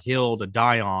hill to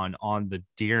die on the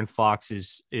De'Aaron Fox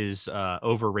is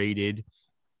overrated.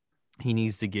 He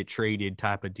needs to get traded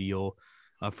type of deal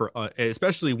for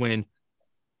especially when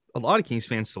a lot of Kings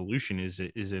fans' solution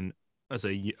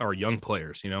are young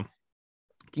players.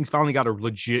 Kings finally got a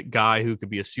legit guy who could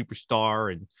be a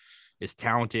superstar and is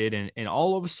talented, and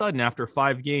all of a sudden after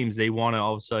 5 games they want to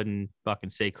all of a sudden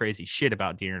fucking say crazy shit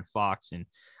about De'Aaron Fox, and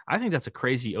I think that's a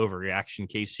crazy overreaction.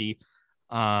 KC,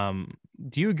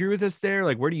 do you agree with us there?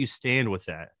 Like, where do you stand with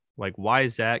that? Like, why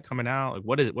is that coming out?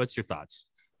 Like, what's your thoughts?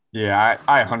 Yeah,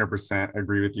 I 100%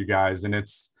 agree with you guys. And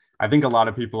I think a lot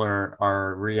of people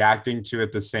are reacting to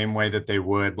it the same way that they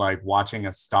would like watching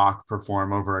a stock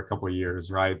perform over a couple of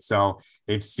years, right? So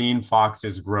they've seen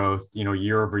Fox's growth,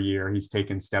 year over year. He's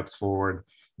taken steps forward.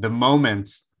 The moment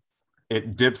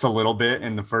it dips a little bit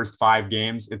in the first 5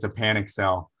 games, it's a panic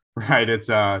sell, right? It's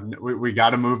we got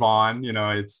to move on.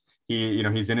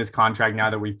 He's in his contract now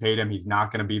that we paid him. He's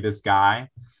not going to be this guy.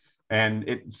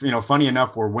 And funny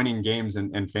enough, we're winning games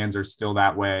and fans are still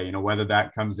that way. Whether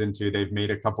that comes into they've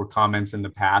made a couple comments in the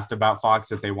past about Fox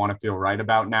that they want to feel right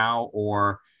about now,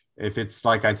 or if it's,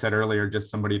 like I said earlier, just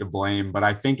somebody to blame. But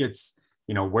I think it's,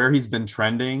 where he's been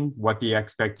trending, what the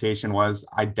expectation was.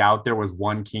 I doubt there was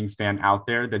one Kings fan out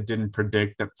there that didn't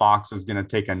predict that Fox was going to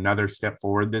take another step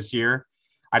forward this year.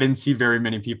 I didn't see very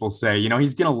many people say,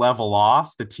 he's going to level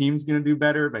off. The team's going to do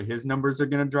better, but his numbers are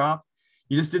going to drop.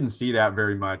 You just didn't see that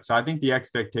very much. So I think the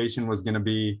expectation was going to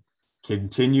be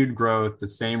continued growth, the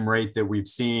same rate that we've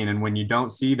seen. And when you don't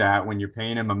see that, when you're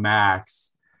paying him a max,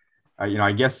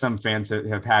 I guess some fans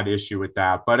have had issue with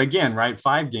that. But again, right,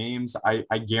 5 games,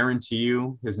 I guarantee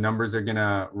you his numbers are going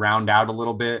to round out a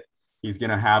little bit. He's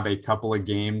going to have a couple of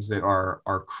games that are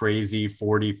crazy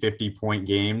 40, 50-point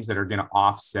games that are going to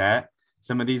offset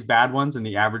some of these bad ones, and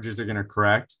the averages are going to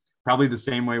correct. Probably the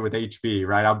same way with HB,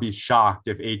 right? I'll be shocked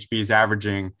if HB is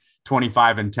averaging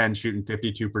 25 and 10, shooting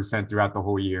 52% throughout the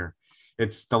whole year.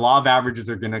 It's the law of averages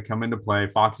are going to come into play.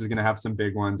 Fox is going to have some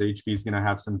big ones. HB is going to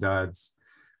have some duds.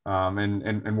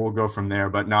 And we'll go from there.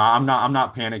 But no, I'm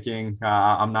not panicking.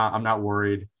 I'm not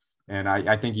worried. And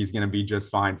I think he's going to be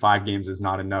just fine. 5 games is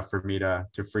not enough for me to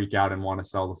freak out and want to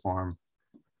sell the farm.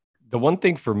 The one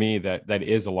thing for me that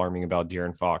is alarming about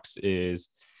De'Aaron Fox is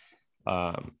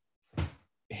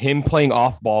him playing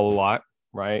off ball a lot,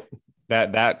 right?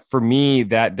 That for me,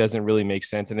 that doesn't really make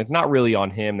sense. And it's not really on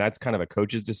him. That's kind of a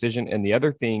coach's decision. And the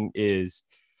other thing is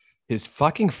his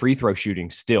fucking free throw shooting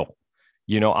still.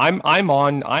 I love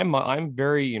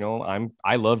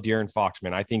De'Aaron Fox,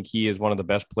 man. I think he is one of the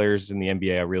best players in the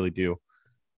NBA. I really do.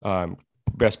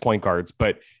 Best point guards.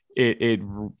 But it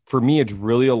for me, it's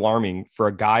really alarming for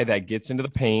a guy that gets into the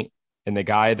paint and the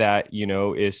guy that,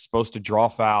 is supposed to draw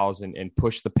fouls and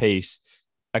push the pace.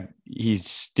 He's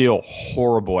still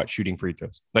horrible at shooting free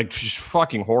throws, like just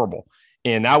fucking horrible.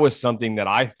 And that was something that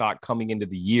I thought coming into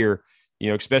the year,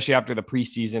 especially after the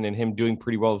preseason and him doing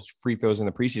pretty well with free throws in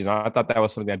the preseason, I thought that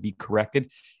was something that'd be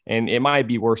corrected, and it might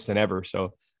be worse than ever.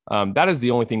 So that is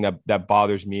the only thing that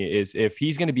bothers me is if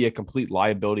he's going to be a complete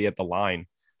liability at the line,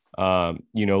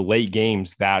 late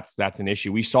games, that's an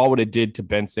issue. We saw what it did to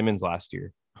Ben Simmons last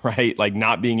year, right? Like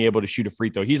not being able to shoot a free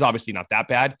throw. He's obviously not that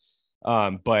bad,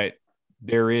 but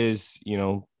there is,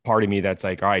 part of me that's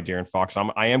like, all right, De'Aaron Fox,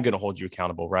 I am going to hold you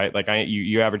accountable, right? Like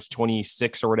you averaged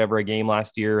 26 or whatever a game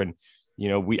last year. And,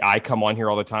 I come on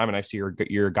here all the time and I see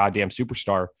you're a goddamn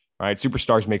superstar, right?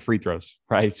 Superstars make free throws,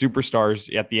 right?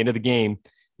 Superstars at the end of the game,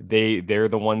 they're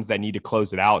the ones that need to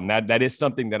close it out. And that is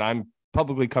something that I'm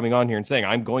publicly coming on here and saying,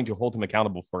 I'm going to hold him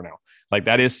accountable for now. Like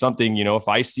that is something, if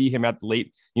I see him at the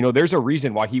late, there's a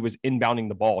reason why he was inbounding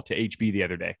the ball to HB the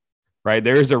other day. Right.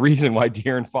 There is a reason why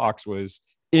De'Aaron Fox was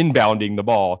inbounding the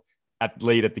ball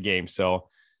late at the game. So,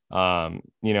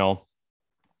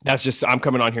 that's just, I'm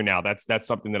coming on here now. That's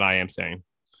something that I am saying.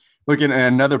 Look, and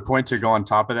another point to go on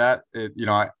top of that,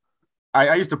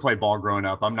 I used to play ball growing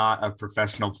up. I'm not a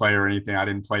professional player or anything. I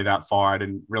didn't play that far. I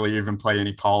didn't really even play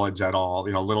any college at all,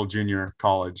 little junior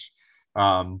college.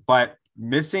 But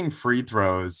missing free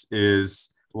throws is,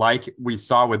 like we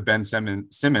saw with Ben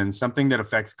Simmons, something that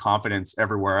affects confidence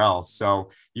everywhere else.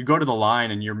 So you go to the line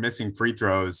and you're missing free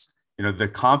throws, the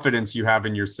confidence you have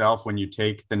in yourself when you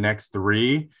take the next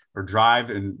 3 or drive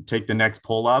and take the next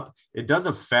pull up, it does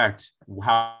affect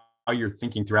how you're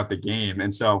thinking throughout the game.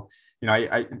 And so,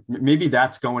 I maybe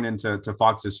that's going into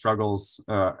Fox's struggles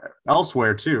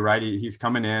elsewhere too, right? He's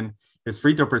coming in, his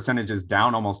free throw percentage is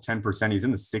down almost 10%. He's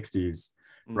in the 60s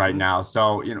right now.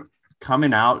 So,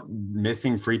 coming out,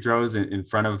 missing free throws in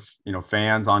front of,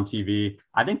 fans on TV,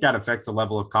 I think that affects the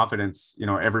level of confidence,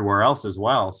 everywhere else as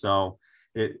well. So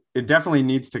it definitely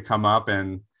needs to come up.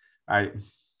 And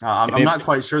I'm not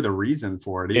quite sure the reason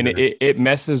for it either. And it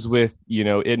messes with,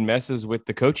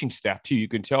 the coaching staff too. You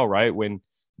can tell, right? When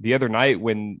the other night,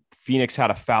 when Phoenix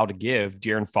had a foul to give,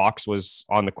 De'Aaron Fox was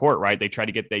on the court, right? They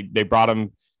tried to they brought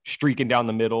him streaking down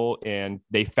the middle and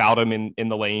they fouled him in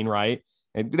the lane, right?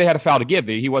 And they had a foul to give.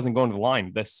 He wasn't going to the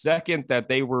line. The second that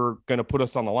they were going to put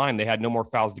us on the line, they had no more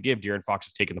fouls to give. De'Aaron Fox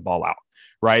is taking the ball out,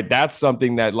 right? That's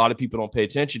something that a lot of people don't pay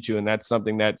attention to. And that's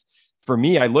something that's for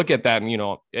me, I look at that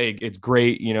and, hey, it's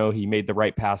great. He made the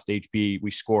right pass to HB.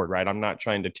 We scored, right? I'm not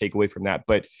trying to take away from that,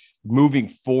 but moving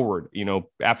forward,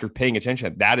 after paying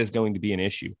attention, that is going to be an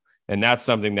issue. And that's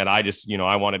something that I just,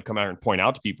 I wanted to come out and point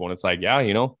out to people. And it's like, yeah,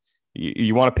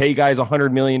 you want to pay guys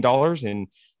 $100 million and,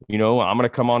 I'm going to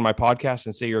come on my podcast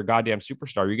and say you're a goddamn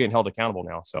superstar. You're getting held accountable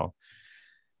now. So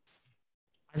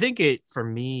I think for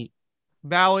me,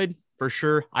 valid for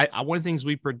sure. One of the things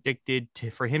we predicted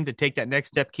for him to take that next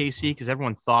step, KC, because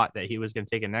everyone thought that he was going to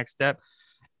take a next step.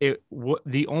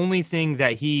 The only thing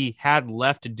that he had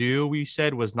left to do, we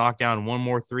said, was knock down one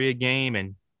more 3 a game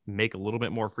and make a little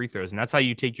bit more free throws. And that's how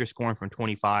you take your scoring from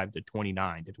 25 to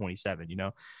 29 to 27.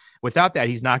 Without that,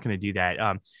 he's not going to do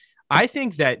that. I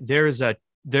think that there is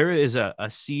a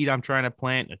seed I'm trying to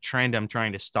plant, a trend I'm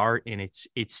trying to start, and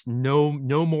it's no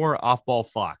more off ball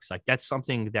Fox. Like, that's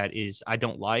something that I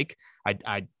don't like.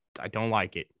 I don't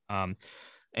like it.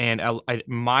 And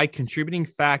my contributing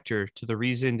factor to the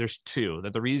reason, there's two,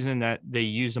 that the reason that they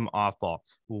use them off ball.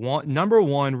 Number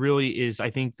one really is, I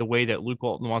think, the way that Luke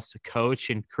Walton wants to coach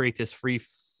and create this free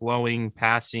flowing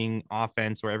passing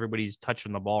offense where everybody's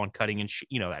touching the ball and cutting and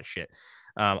that shit.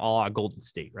 All at Golden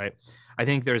State, right? I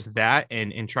think there's that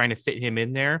and trying to fit him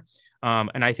in there.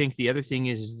 And I think the other thing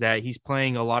is that he's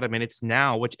playing a lot of minutes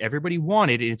now, which everybody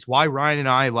wanted. And it's why Ryan and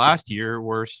I last year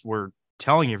were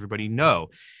telling everybody, no,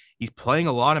 he's playing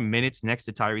a lot of minutes next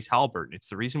to Tyrese Haliburton. It's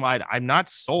the reason why I'm not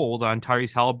sold on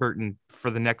Tyrese Haliburton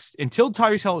until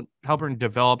Tyrese Haliburton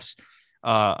develops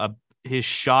his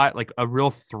shot, like a real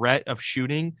threat of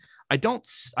shooting.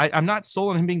 I'm not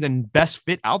sold on him being the best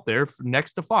fit out there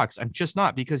next to Fox. I'm just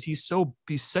not, because he's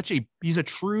a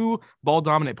true ball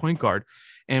dominant point guard.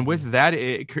 And with that,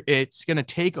 it's going to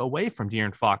take away from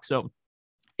De'Aaron Fox. So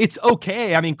it's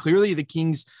okay. I mean, clearly the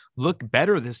Kings look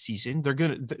better this season.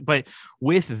 But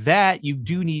with that, you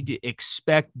do need to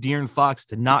expect De'Aaron Fox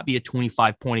to not be a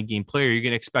 25-point-a-game player. You're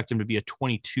going to expect him to be a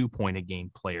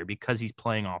 22-point-a-game player because he's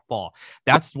playing off ball.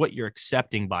 That's what you're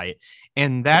accepting by it.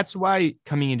 And that's why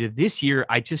coming into this year,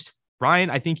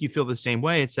 Ryan, I think you feel the same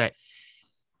way. It's that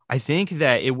I think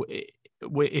that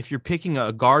if you're picking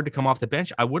a guard to come off the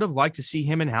bench, I would have liked to see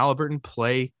him and Haliburton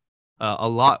play a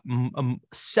lot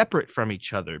separate from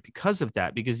each other because of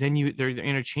that, because then they're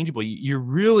interchangeable. You're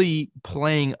really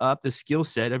playing up the skill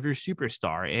set of your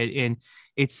superstar. And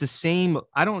it's the same.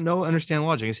 I don't understand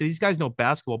logic. I say these guys know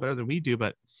basketball better than we do,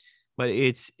 but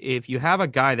it's, if you have a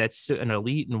guy that's an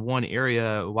elite in one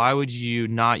area, why would you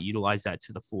not utilize that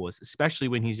to the fullest, especially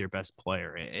when he's your best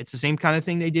player? It's the same kind of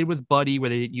thing they did with Buddy, where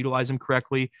they utilize him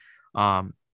correctly.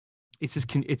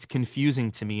 It's confusing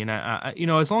to me. And I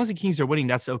as long as the Kings are winning,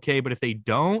 that's okay. But if they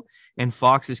don't, and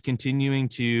Fox is continuing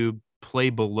to play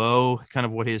below kind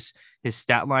of what his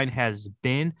stat line has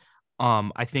been,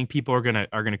 I think people are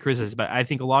gonna criticize. But I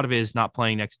think a lot of it is not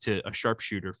playing next to a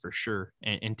sharpshooter for sure,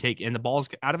 and the ball's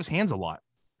out of his hands a lot.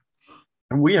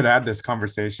 And we had this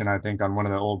conversation, I think, on one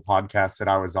of the old podcasts that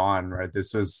I was on, right? It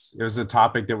was a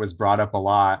topic that was brought up a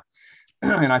lot.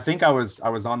 And I think I was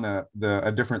on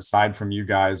a different side from you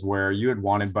guys, where you had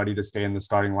wanted Buddy to stay in the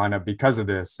starting lineup because of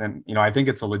this. And, I think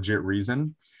it's a legit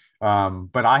reason.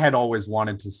 But I had always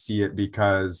wanted to see it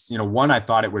because, one, I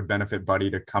thought it would benefit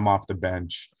Buddy to come off the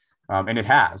bench. And it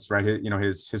has, right?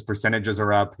 His percentages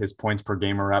are up, his points per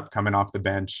game are up coming off the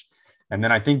bench. And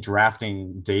then I think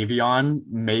drafting Davion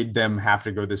made them have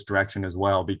to go this direction as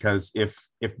well, because if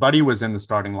Buddy was in the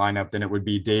starting lineup, then it would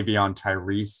be Davion,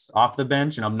 Tyrese off the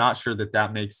bench. And I'm not sure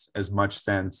that makes as much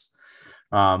sense.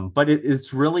 But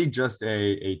it's really just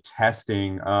a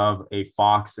testing of a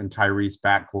Fox and Tyrese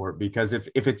backcourt, because if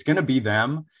it's going to be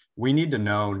them, we need to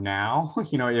know now,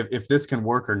 if this can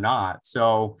work or not.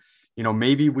 So,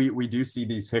 maybe we do see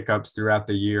these hiccups throughout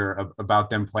the year about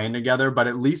them playing together, but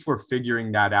at least we're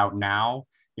figuring that out now,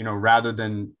 rather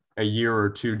than a year or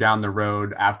two down the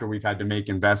road after we've had to make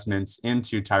investments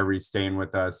into Tyrese staying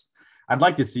with us. I'd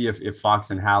like to see if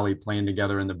Fox and Hallie playing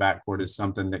together in the backcourt is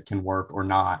something that can work or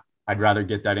not. I'd rather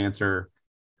get that answer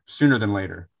sooner than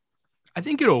later. I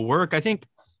think it'll work. I think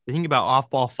the thing about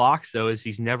off-ball Fox, though, is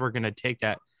he's never going to take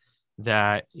that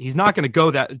he's not going to go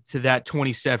to that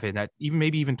 27, that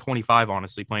maybe even 25,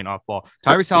 honestly, playing off ball.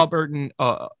 Tyrese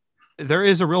Haliburton, there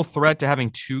is a real threat to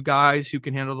having two guys who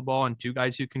can handle the ball and two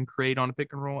guys who can create on a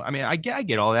pick and roll. I mean, I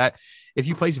get all that. If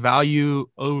you place value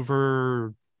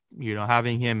over,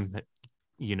 having him,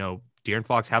 De'Aaron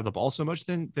Fox have the ball so much,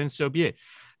 then so be it.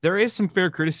 There is some fair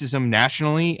criticism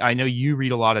nationally. I know you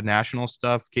read a lot of national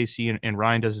stuff, KC, and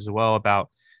Ryan does as well, about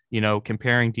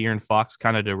comparing De'Aaron Fox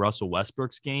kind of to Russell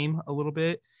Westbrook's game a little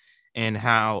bit. and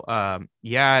how,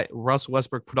 Russell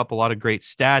Westbrook put up a lot of great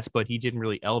stats, but he didn't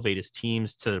really elevate his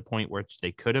teams to the point where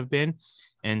they could have been.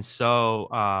 And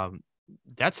so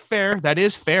that's fair. That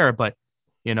is fair. But,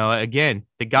 again,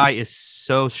 the guy is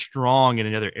so strong in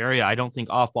another area. I don't think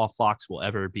off-ball Fox will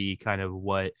ever be kind of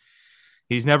what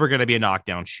he's never going to be a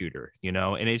knockdown shooter,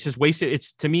 and it's just wasted.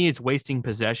 To me, it's wasting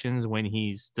possessions when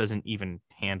he doesn't even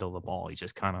handle the ball. He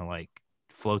just kind of like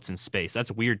floats in space. That's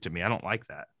weird to me. I don't like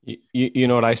that. You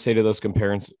know what I say to those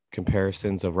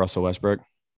comparisons of Russell Westbrook?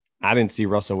 I didn't see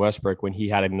Russell Westbrook when he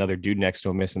had another dude next to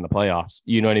him missing the playoffs.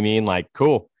 You know what I mean? Like,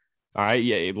 cool. All right.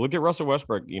 Yeah. Look at Russell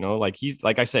Westbrook.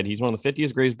 Like I said, he's one of the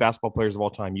 50th greatest basketball players of all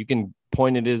time. You can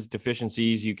point at his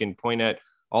deficiencies. You can point at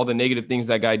all the negative things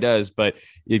that guy does. But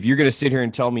if you're going to sit here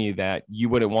and tell me that you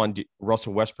wouldn't want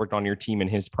Russell Westbrook on your team in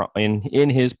his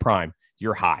prime,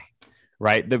 you're high.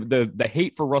 Right. The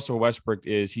hate for Russell Westbrook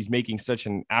is he's making such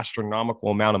an astronomical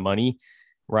amount of money.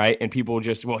 Right. And people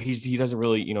just, he doesn't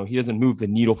really, he doesn't move the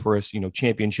needle for us,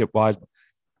 championship wise.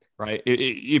 Right.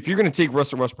 If you're going to take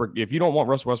Russell Westbrook, if you don't want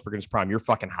Russell Westbrook in his prime, you're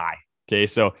fucking high. Okay.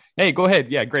 So, hey, go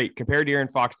ahead. Yeah, great. Compare De'Aaron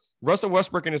Fox. Russell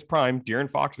Westbrook in his prime, De'Aaron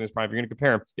Fox in his prime, if you're going to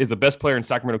compare him, is the best player in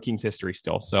Sacramento Kings history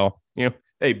still. So,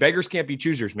 hey, beggars can't be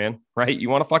choosers, man. Right. You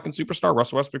want a fucking superstar?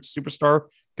 Russell Westbrook's a superstar.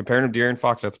 Comparing him to De'Aaron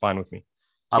Fox, that's fine with me.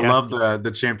 I love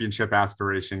the championship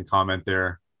aspiration comment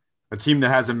there. A team that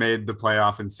hasn't made the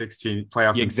playoffs in 16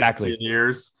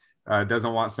 years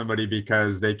doesn't want somebody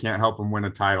because they can't help them win a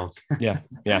title. Yeah.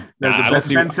 There's the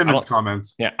best Ben Simmons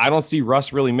comments. Yeah. I don't see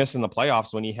Russ really missing the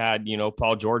playoffs when he had,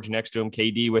 Paul George next to him,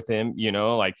 KD with him,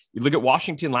 like you look at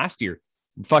Washington last year,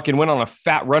 fucking went on a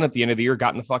fat run at the end of the year,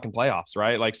 got in the fucking playoffs,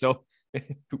 right? Like, so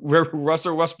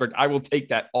Russell Westbrook, I will take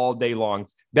that all day long.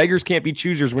 Beggars can't be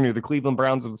choosers when you're the Cleveland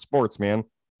Browns of the sports, man.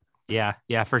 Yeah,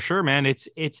 for sure, man. But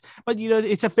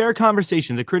it's a fair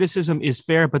conversation. The criticism is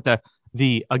fair, but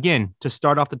the again, to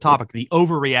start off the topic, the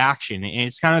overreaction, and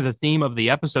it's kind of the theme of the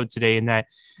episode today, in that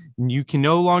you can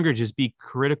no longer just be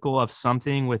critical of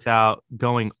something without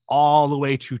going all the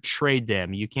way to trade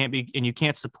them. You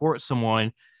can't support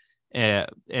someone and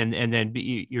then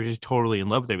you're just totally in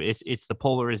love with them. It's the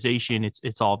polarization.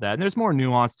 It's all that, and there's more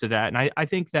nuance to that. And I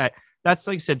think that's,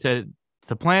 like I said,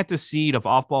 to plant the seed of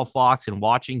off-ball Fox and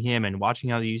watching him and watching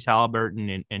how they use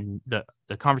Halliburton and the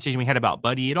conversation we had about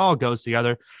Buddy, it all goes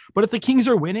together. But if the Kings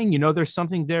are winning, there's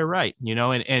something there, right?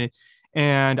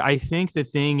 And I think the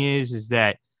thing is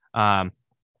that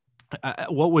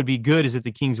what would be good is if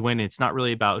the Kings win. It's not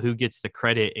really about who gets the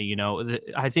credit.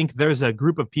 I think there's a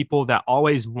group of people that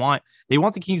always want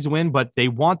the Kings to win, but they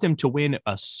want them to win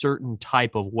a certain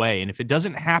type of way. And if it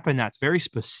doesn't happen, that's very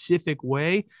specific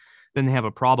way, then they have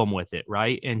a problem with it,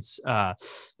 right? And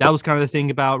that was kind of the thing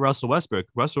about Russell Westbrook.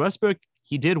 Russell Westbrook,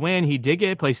 he did win, he did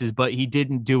get places, but he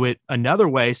didn't do it another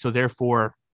way. So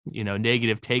therefore,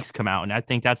 negative takes come out, and I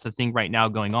think that's the thing right now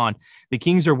going on. The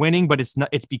Kings are winning, but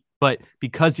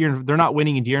because they're not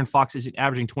winning, and De'Aaron Fox isn't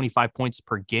averaging 25 points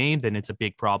per game, then it's a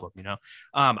big problem.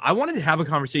 I wanted to have a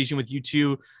conversation with you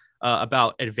two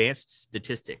about advanced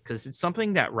statistics, because it's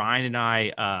something that Ryan and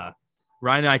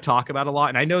I talk about a lot,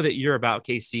 and I know that you're about,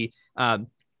 KC.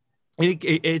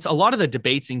 It's a lot of the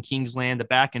debates in Kingsland, the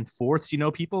back and forths.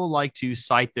 People like to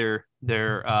cite their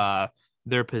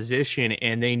position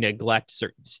and they neglect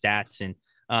certain stats. And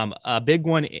a big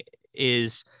one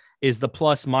is the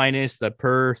plus minus, the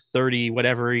per 30,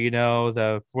 whatever,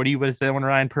 what is that one,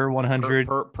 Ryan? Per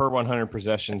 100, per 100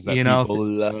 possessions that people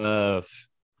love.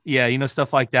 Yeah,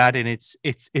 stuff like that. And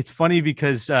it's funny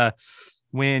because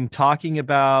when talking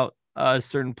about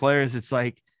certain players, it's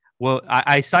like, well,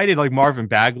 I cited like Marvin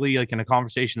Bagley, like in a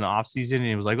conversation in the offseason, and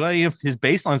it was like, well, his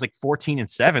baseline is like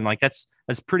 14-7. Like that's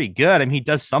pretty good. I mean, he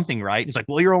does something right. It's like,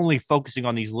 well, you're only focusing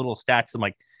on these little stats. I'm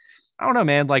like, I don't know,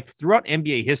 man. Like throughout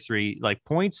NBA history, like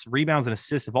points, rebounds, and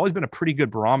assists have always been a pretty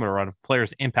good barometer on a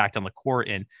player's impact on the court.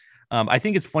 And I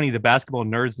think it's funny, the basketball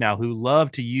nerds now who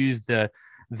love to use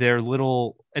their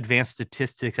little advanced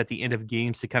statistics at the end of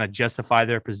games to kind of justify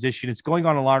their position. It's going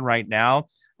on a lot right now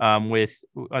on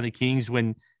the Kings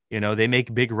when they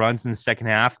make big runs in the second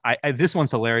half. This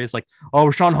one's hilarious. Like,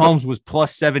 Richaun Holmes was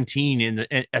plus 17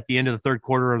 at the end of the third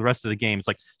quarter of the rest of the game. It's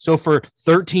like, so for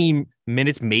 13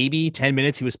 minutes, maybe 10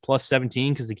 minutes, he was plus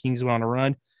 17 because the Kings went on a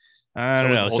run. I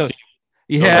don't know. So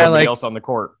yeah, like else on the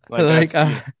court. Like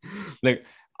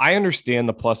I understand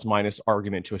the plus minus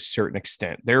argument to a certain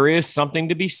extent. There is something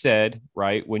to be said,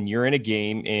 right? When you're in a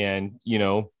game and,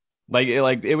 like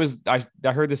it was, I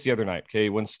heard this the other night. Okay.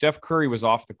 When Steph Curry was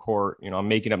off the court, I'm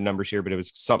making up numbers here, but it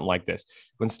was something like this.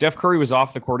 When Steph Curry was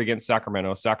off the court against Sacramento,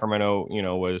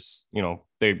 was,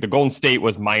 the Golden State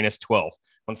was minus 12.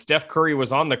 when Steph Curry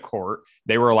was on the court,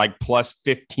 they were like plus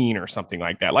 15 or something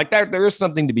like that. Like that, there is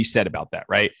something to be said about that,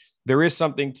 right? There is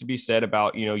something to be said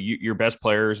about, your best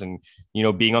players and,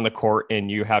 being on the court and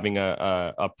you having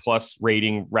a plus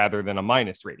rating rather than a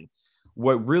minus rating.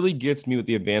 What really gets me with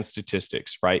the advanced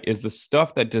statistics, right, is the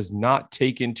stuff that does not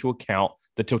take into account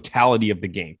the totality of the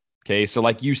game. Okay. So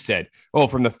like you said,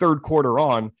 from the third quarter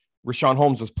on, Richaun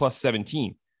Holmes was plus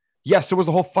 17. Yes, so was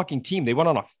the whole fucking team. They went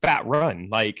on a fat run.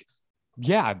 Like,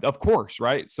 yeah, of course,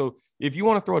 right? So if you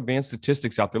want to throw advanced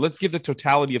statistics out there, let's give the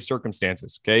totality of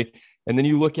circumstances, okay? And then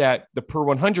you look at the per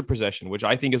 100 possession, which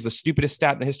I think is the stupidest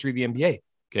stat in the history of the NBA,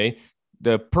 okay?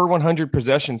 The per 100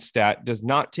 possession stat does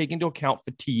not take into account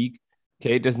fatigue,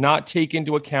 okay? It does not take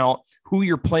into account who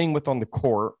you're playing with on the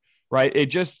court, right? It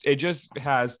just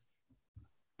has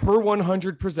per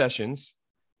 100 possessions,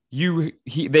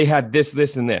 they had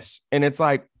this, and this. And it's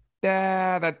like,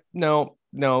 no,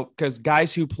 because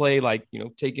guys who play like,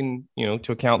 taking,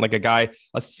 to account like a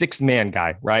 6-man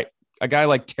guy, right? A guy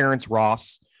like Terrence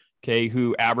Ross, okay,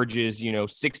 who averages,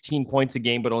 16 points a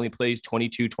game, but only plays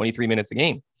 22, 23 minutes a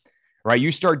game, right?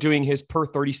 You start doing his per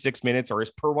 36 minutes or his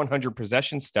per 100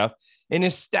 possession stuff, and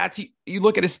his stats, you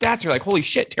look at his stats, you're like, holy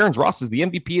shit, Terrence Ross is the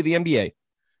MVP of the NBA,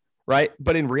 right?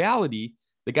 But in reality,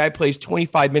 the guy plays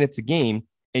 25 minutes a game,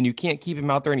 and you can't keep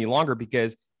him out there any longer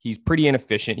because he's pretty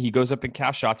inefficient. He goes up and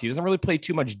cash shots. He doesn't really play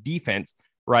too much defense,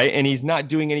 right? And he's not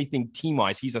doing anything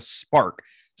team-wise. He's a spark.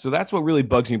 So that's what really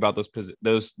bugs me about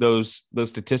those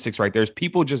statistics right there is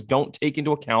people just don't take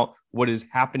into account what is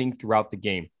happening throughout the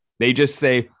game. They just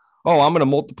say, I'm going to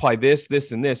multiply this,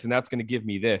 and this, and that's going to give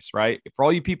me this, right? For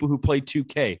all you people who play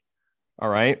 2K, all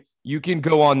right, you can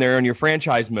go on there in your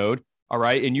franchise mode, all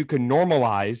right, and you can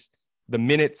normalize the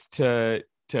minutes to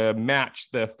match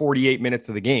the 48 minutes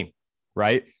of the game,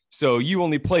 right? So you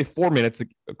only play 4 minutes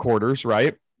quarters,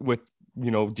 right? With,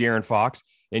 De'Aaron Fox,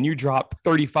 and you drop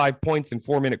 35 points in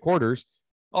 4-minute quarters.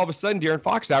 All of a sudden, De'Aaron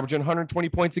Fox averaging 120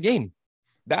 points a game.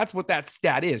 That's what that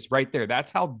stat is right there.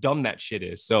 That's how dumb that shit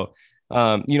is. So,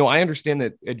 I understand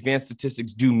that advanced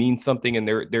statistics do mean something, and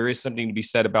there is something to be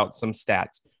said about some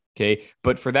stats. Okay.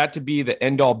 But for that to be the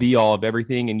end all be all of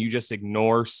everything, and you just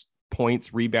ignore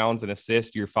points, rebounds, and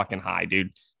assists, you're fucking high,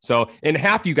 dude. So, and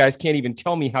half you guys can't even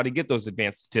tell me how to get those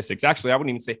advanced statistics. Actually, I wouldn't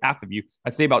even say half of you.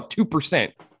 I'd say about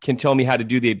 2% can tell me how to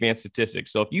do the advanced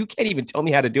statistics. So if you can't even tell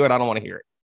me how to do it, I don't want to hear it.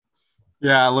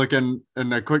 Yeah, look, and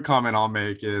a quick comment I'll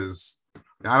make is,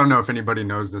 I don't know if anybody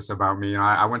knows this about me.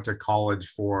 I went to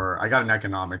college I got an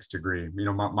economics degree.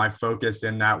 My focus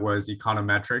in that was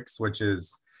econometrics, which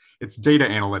is, it's data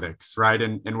analytics, right?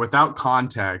 And without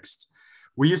context,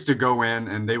 we used to go in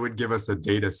and they would give us a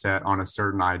data set on a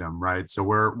certain item, right? So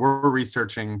we're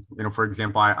researching, for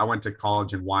example, I went to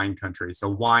college in wine country, so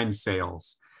wine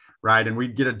sales, right? And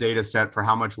we'd get a data set for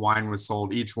how much wine was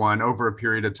sold, each one over a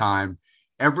period of time.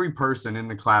 Every person in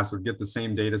the class would get the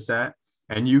same data set,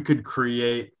 and you could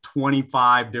create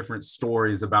 25 different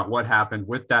stories about what happened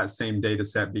with that same data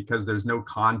set because there's no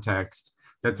context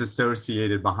that's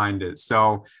associated behind it.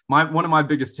 So one of my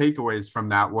biggest takeaways from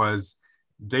that was,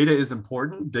 data is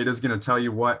important. Data is going to tell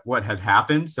you what had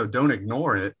happened. So don't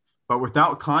ignore it. But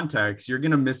without context, you're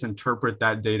going to misinterpret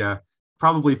that data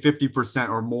probably 50%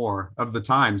 or more of the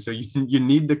time. So you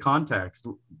need the context.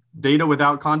 Data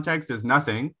without context is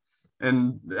nothing.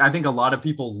 And I think a lot of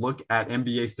people look at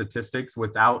NBA statistics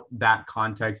without that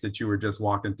context that you were just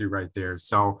walking through right there.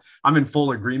 So I'm in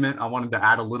full agreement. I wanted to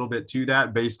add a little bit to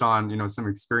that based on, some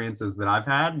experiences that I've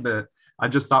had, but I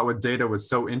just thought with data was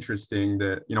so interesting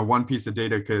that, one piece of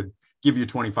data could give you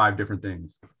 25 different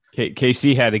things.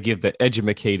 KC had to give the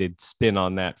educated spin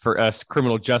on that for us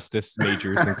criminal justice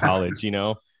majors in college,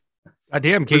 God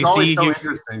damn, KC. It's always so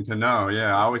interesting to know.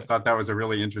 Yeah, I always thought that was a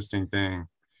really interesting thing.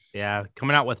 Yeah,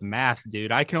 coming out with math,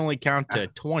 dude. I can only count to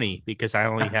 20 because I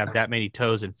only have that many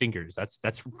toes and fingers.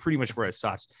 That's pretty much where it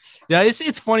stops. Yeah,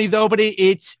 it's funny though, but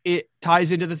it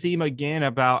ties into the theme again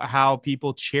about how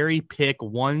people cherry pick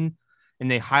one and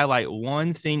they highlight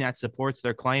one thing that supports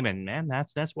their claim. And man,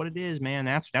 that's what it is, man.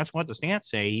 That's what the stats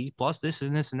say. He's plus this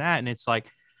and this and that. And it's like,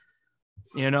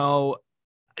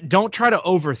 don't try to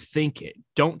overthink it.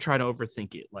 Don't try to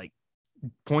overthink it. Like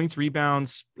points,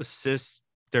 rebounds, assists,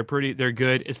 they're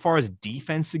good. As far as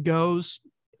defense goes,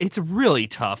 it's really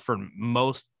tough for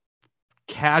most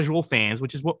casual fans,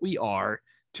 which is what we are,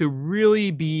 to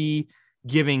really be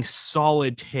giving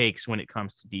solid takes when it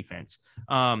comes to defense.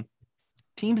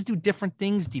 Teams do different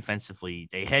things defensively.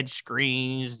 They hedge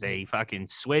screens, they fucking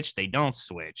switch, they don't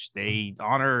switch. They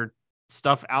honor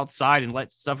stuff outside and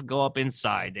let stuff go up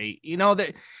inside.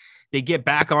 they get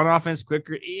back on offense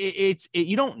quicker.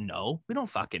 You don't know. We don't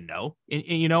fucking know.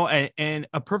 And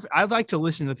I'd like to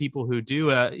listen to people who do.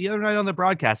 The other night on the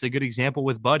broadcast, a good example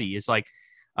with Buddy is like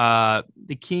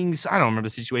the Kings. I don't remember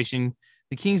the situation.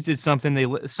 The Kings did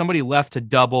something. Somebody left to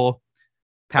double.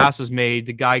 Pass was made.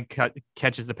 The guy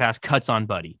catches the pass, cuts on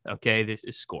Buddy. Okay, this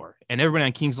is score. And everybody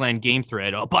on Kingsland game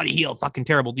thread, oh, Buddy Hield, fucking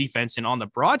terrible defense. And on the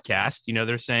broadcast,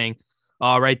 they're saying,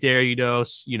 oh, right there,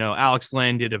 Alex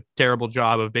Len did a terrible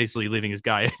job of basically leaving his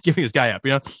guy, giving his guy up.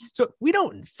 So we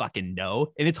don't fucking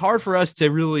know, and it's hard for us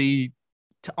to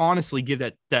honestly give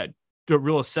that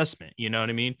real assessment. You know what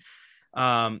I mean?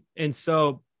 And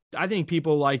so I think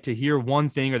people like to hear one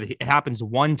thing, or it happens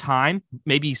one time.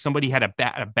 Maybe somebody had a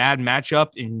bad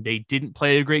matchup and they didn't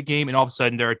play a great game, and all of a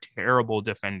sudden they're a terrible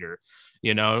defender,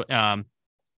 and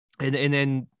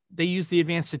then they use the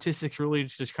advanced statistics really to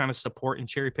just kind of support and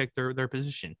cherry pick their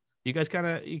position. You guys kind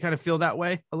of feel that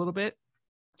way a little bit?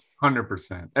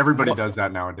 100%. Everybody does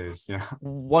that nowadays. Yeah.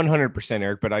 100%,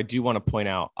 Eric. But I do want to point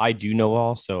out, I do know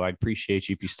all, so I'd appreciate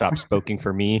you if you stop spoking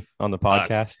for me on the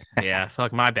podcast. Yeah.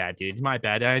 Fuck, my bad, dude. My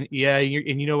bad. And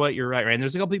you know what? You're right. And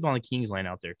there's a couple people on the Kingsland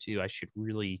out there too. I should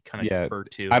really kind of refer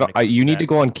to. You need to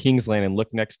go on Kingsland and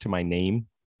look next to my name.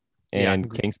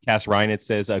 And Kingscast Ryan, it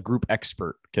says a group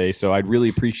expert. Okay. So I'd really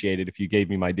appreciate it if you gave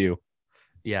me my due.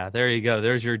 Yeah, there you go.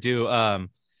 There's your due.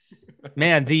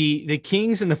 Man, the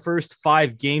Kings in the first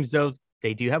 5 games, though,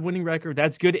 they do have winning record.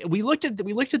 That's good. We looked at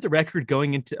the record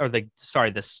going into,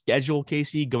 the schedule,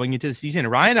 Casey, going into the season.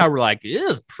 And Ryan and I were like, it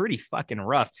is pretty fucking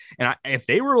rough. And if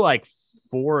they were like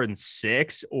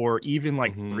 4-6 or even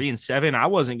like 3-7, I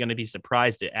wasn't going to be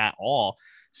surprised at all.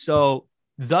 So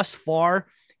thus far,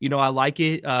 I like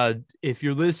it. If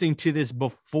you're listening to this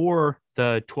before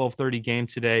the 12:30 game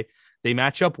today, they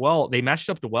match up well. They matched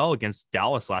up well against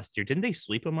Dallas last year. Didn't they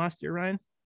sweep them last year, Ryan?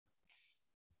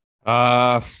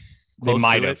 They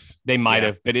might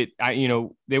have, but it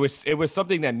was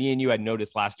something that me and you had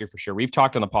noticed last year for sure. We've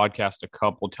talked on the podcast a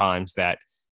couple times that,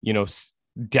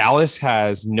 Dallas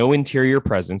has no interior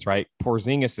presence, right?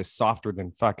 Porzingis is softer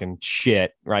than fucking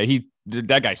shit, right?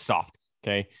 That guy's soft.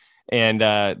 Okay. And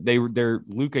their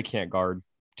Luka can't guard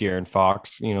De'Aaron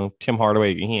Fox. Tim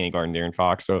Hardaway, he ain't guarding De'Aaron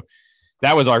Fox. So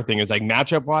that was our thing. It was like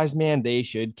matchup wise, man, they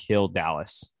should kill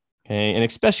Dallas. Okay. And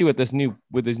especially with these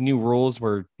new rules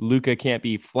where Luka can't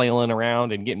be flailing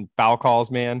around and getting foul calls,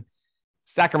 man,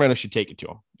 Sacramento should take it to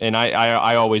him. And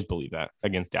I always believe that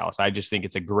against Dallas. I just think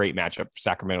it's a great matchup for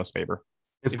Sacramento's favor.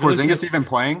 Is Porzingis even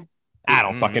playing? I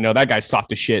don't fucking know. That guy's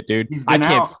soft as shit, dude.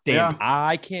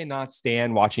 I cannot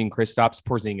stand watching Kristaps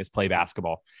Porzingis play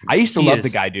basketball. I used to love the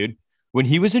guy, dude. When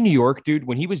he was in New York, dude,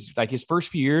 when he was like his first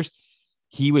few years,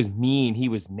 he was mean. He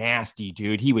was nasty,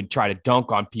 dude. He would try to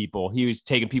dunk on people. He was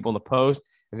taking people in the post.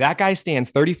 That guy stands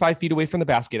 35 feet away from the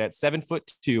basket at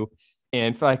 7'2"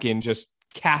 and fucking just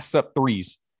casts up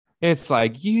threes. It's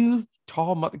like, you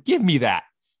tall mother, give me that.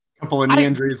 A couple of knee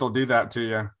injuries will do that to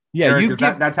you. Yeah, Eric,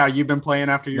 that's how you've been playing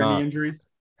after your knee injuries?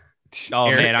 Oh,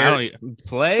 man, I don't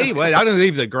play. What? I don't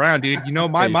leave the ground, dude.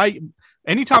 My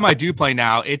anytime I do play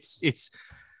now,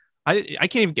 I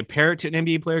can't even compare it to an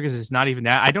NBA player because it's not even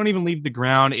that. I don't even leave the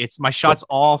ground. It's my shots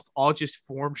all just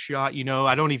form shot.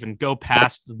 I don't even go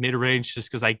past the mid range just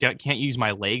because I can't use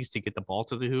my legs to get the ball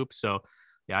to the hoop. So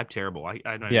yeah, I'm terrible. I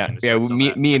don't.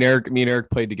 Me and Eric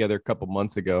played together a couple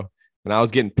months ago, and I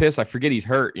was getting pissed. I forget he's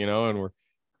hurt, and we're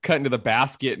cutting to the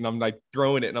basket, and I'm like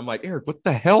throwing it, and I'm like, Eric, what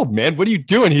the hell, man? What are you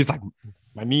doing? He's like,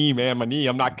 my knee, man, my knee.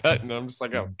 I'm not cutting. I'm just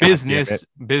like, oh, business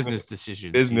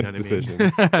decisions.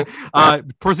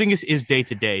 Porzingis is day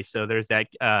to day, so there's that.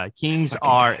 Kings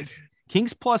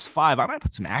 +5. I might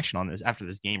put some action on this after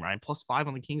this game, Ryan. +5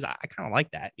 on the Kings. I kind of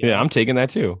like that. Yeah, I'm taking that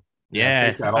too.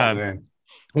 Yeah. Take that all day.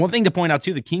 One thing to point out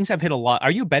too, the Kings have hit a lot. Are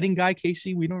you a betting guy,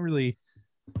 Casey? We don't really.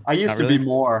 I used to be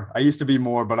more,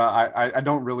 but I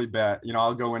don't really bet.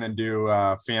 I'll go in and do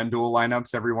FanDuel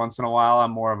lineups every once in a while.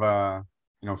 I'm more of a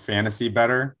fantasy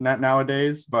better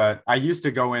nowadays, but I used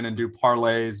to go in and do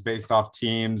parlays based off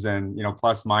teams and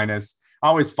plus minus. I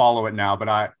always follow it now, but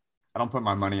I don't put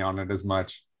my money on it as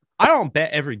much. I don't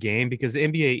bet every game because the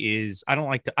NBA is. I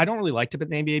don't really like to bet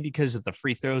the NBA because of the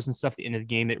free throws and stuff at the end of the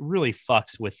game. It really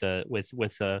fucks with the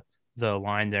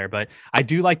line there. But I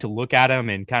do like to look at them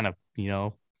and kind of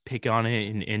pick on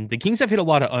it. And the Kings have hit a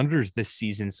lot of unders this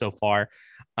season so far,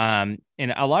 and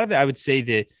a lot of it I would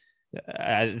say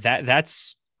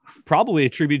that's probably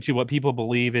attributed to what people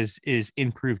believe is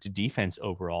improved defense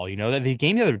overall. That the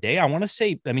game the other day, I want to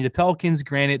say, the Pelicans,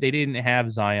 granted, they didn't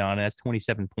have Zion. That's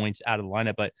 27 points out of the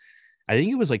lineup, but I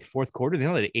think it was like fourth quarter. They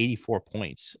only had 84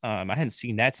 points. I hadn't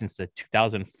seen that since the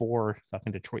 2004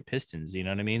 fucking Detroit Pistons. You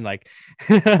know what I mean? Like,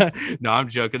 no, I'm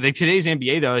joking. Like today's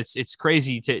NBA though, it's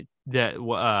crazy to that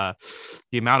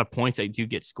the amount of points that do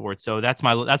get scored. So that's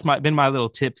my been my little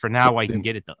tip for now. Why you can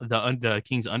get it the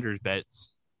Kings unders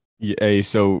bets. Yeah,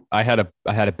 so I had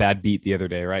a bad beat the other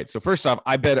day, right? So first off,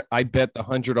 I bet the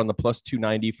 100 on the plus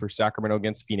 290 for Sacramento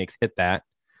against Phoenix, hit that.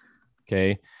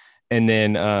 Okay. And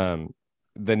then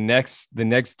the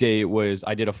next day was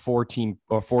I did a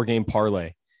 4-game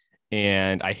parlay,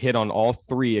 and I hit on all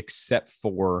three except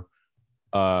for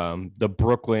the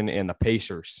Brooklyn and the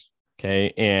Pacers.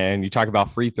 Okay. And you talk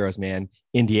about free throws, man.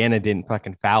 Indiana didn't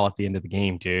fucking foul at the end of the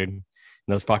game, dude. And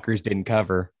those fuckers didn't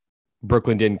cover.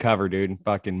 Brooklyn didn't cover, dude, and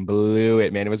fucking blew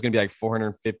it, man. It was going to be like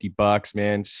 $450,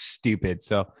 man. Stupid.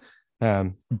 So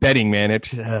betting, man,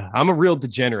 I'm a real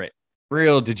degenerate.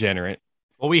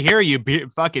 Well, we hear you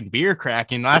fucking beer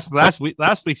cracking. Last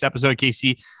week's episode,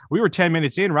 KC, we were 10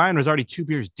 minutes in. Ryan was already 2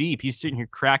 beers deep. He's sitting here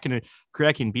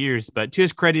cracking beers. But to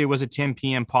his credit, it was a 10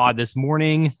 p.m. pod this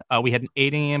morning. We had an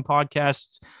 8 a.m.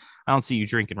 podcast. I don't see you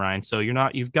drinking, Ryan. So you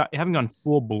haven't gone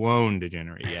full blown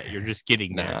degenerate yet. You're just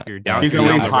getting there. You're down. He's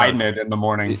always hiding it in the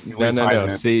morning.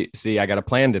 No. See, I got a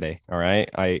plan today. All right.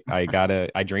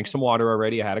 I drank some water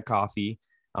already. I had a coffee.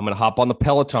 I'm going to hop on the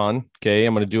Peloton. Okay.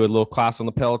 I'm going to do a little class on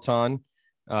the Peloton.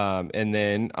 And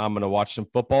then I'm going to watch some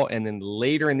football. And then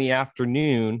later in the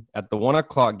afternoon at the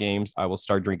 1:00 games, I will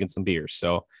start drinking some beers.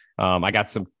 So, I got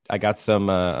some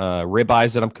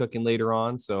ribeyes that I'm cooking later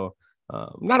on. So,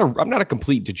 I'm not a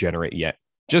complete degenerate yet,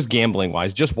 just gambling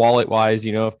wise, just wallet wise.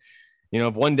 If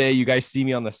one day you guys see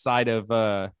me on the side of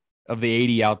the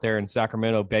 80 out there in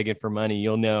Sacramento begging for money,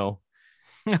 you'll know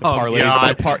the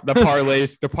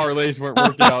parlays weren't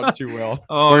working out too well.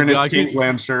 Oh, wearing his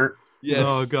Kingsland shirt. Yes.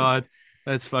 Oh God,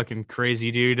 that's fucking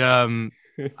crazy, dude.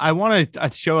 I want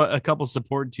to show a couple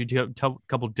support to a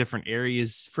couple different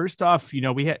areas. First off, we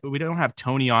don't have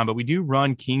Tony on, but we do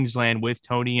run Kingsland with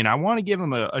Tony, and I want to give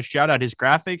him a shout out. His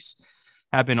graphics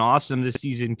have been awesome this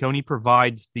season. Tony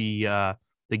provides the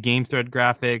game thread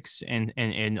graphics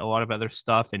and a lot of other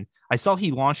stuff. And I saw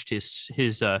he launched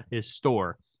his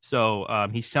store, so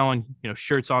he's selling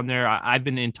shirts on there. I've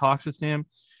been in talks with him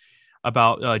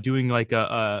about doing like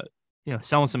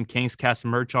selling some Kingscast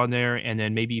merch on there, and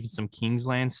then maybe even some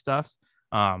Kingsland stuff.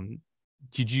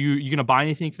 You gonna buy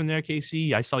anything from there,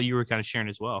 KC? I saw you were kind of sharing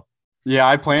as well. Yeah,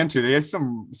 I plan to. They have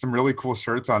some really cool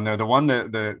shirts on there. The one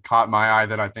that caught my eye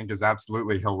that I think is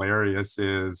absolutely hilarious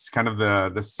is kind of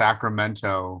the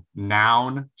Sacramento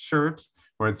noun shirt,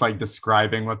 where it's like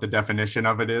describing what the definition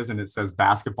of it is, and it says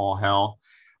basketball hell.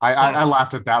 I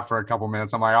laughed at that for a couple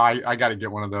minutes. I'm like, I got to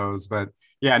get one of those. But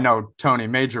yeah, no, Tony,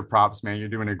 major props, man. You're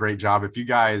doing a great job. If you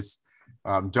guys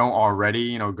don't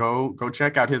already, go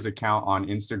check out his account on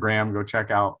Instagram. Go check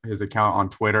out his account on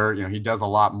Twitter. He does a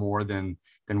lot more than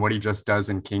what he just does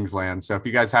in Kingsland. So if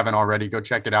you guys haven't already, go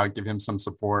check it out. Give him some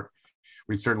support.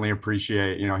 We certainly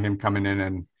appreciate, him coming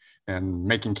in and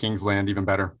making Kingsland even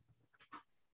better.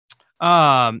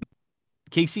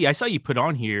 KC, I saw you put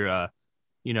on here,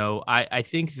 I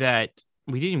think that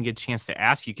we didn't even get a chance to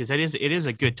ask you, because it is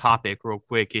a good topic real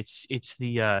quick. It's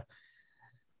the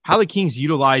how the Kings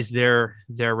utilize their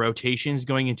rotations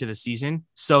going into the season.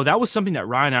 So that was something that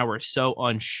Ryan and I were so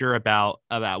unsure about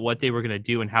what they were going to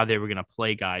do and how they were going to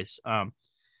play guys.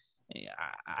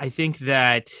 I think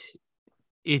that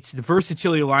it's the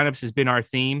versatility of lineups has been our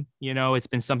theme. It's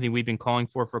been something we've been calling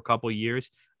for a couple of years.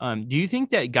 Do you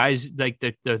think that guys like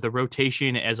the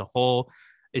rotation as a whole,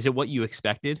 is it what you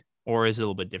expected, or is it a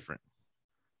little bit different?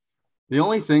 The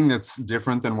only thing that's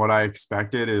different than what I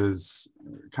expected is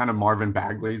kind of Marvin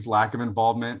Bagley's lack of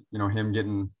involvement. Him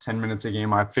getting 10 minutes a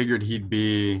game. I figured he'd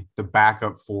be the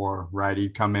backup for, right?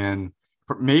 He'd come in,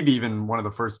 maybe even one of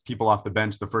the first people off the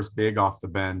bench, the first big off the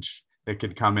bench that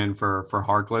could come in for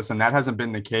Harkless. And that hasn't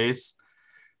been the case.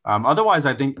 Otherwise,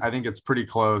 I think it's pretty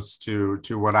close to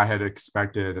what I had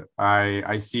expected.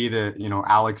 I see that,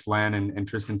 Alex Len and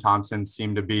Tristan Thompson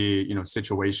seem to be,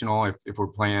 situational. If we're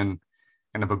playing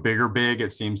kind of a bigger big, it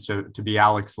seems to be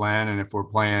Alex Len. And if we're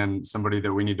playing somebody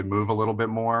that we need to move a little bit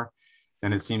more,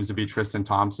 then it seems to be Tristan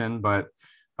Thompson. But,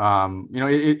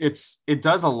 it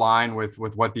does align with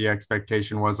what the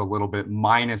expectation was a little bit,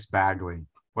 minus Bagley.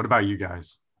 What about you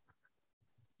guys?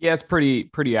 Yeah, it's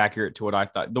pretty accurate to what I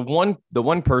thought. The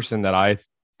one person that I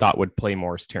thought would play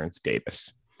more is Terrence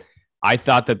Davis. I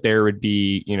thought that there would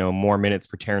be, more minutes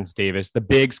for Terrence Davis. The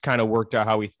bigs kind of worked out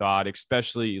how we thought,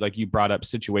 especially like you brought up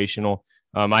situational.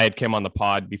 I had Kim on the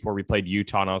pod before we played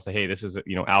Utah, and I was like, hey, this is,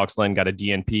 Alex Len got a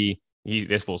DNP.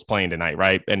 this fool's playing tonight,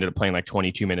 right? Ended up playing like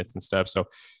 22 minutes and stuff. So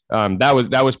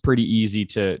that was pretty easy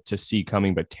to see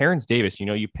coming. But Terrence Davis,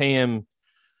 you pay him,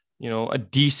 a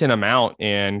decent amount,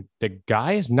 and the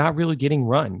guy is not really getting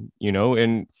run,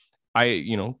 and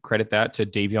I, credit that to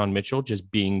Davion Mitchell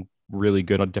just being really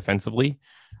good on defensively.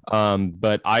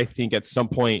 But I think at some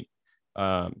point,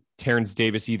 Terrence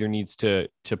Davis either needs to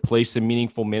play some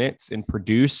meaningful minutes and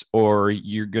produce, or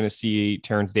you're going to see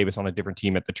Terrence Davis on a different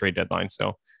team at the trade deadline.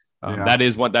 So that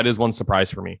is one surprise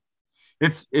for me.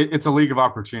 It's a league of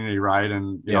opportunity, right?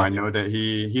 And I know that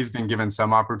he's been given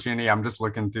some opportunity. I'm just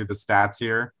looking through the stats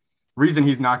here. Reason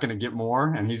he's not going to get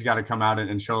more, and he's got to come out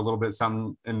and show a little bit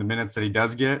something in the minutes that he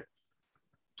does get.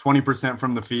 20%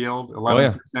 from the field,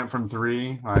 11% from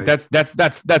three. But that's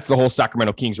the whole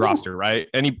Sacramento Kings roster, right?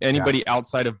 Anybody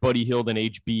outside of Buddy Hield and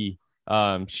HB,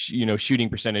 shooting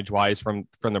percentage wise from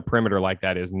the perimeter like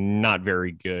that is not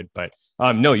very good. But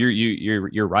no,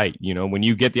 you're right. When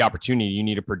you get the opportunity, you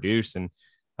need to produce, and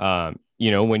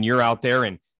when you're out there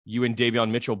and you and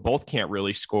Davion Mitchell both can't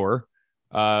really score,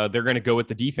 they're going to go with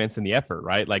the defense and the effort,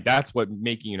 right? Like that's what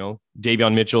making,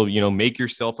 Davion Mitchell, make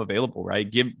yourself available,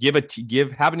 right?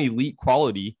 Have an elite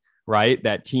quality, right?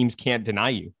 That teams can't deny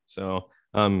you. So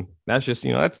that's just,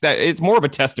 it's more of a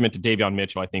testament to Davion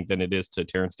Mitchell, I think, than it is to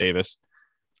Terrence Davis.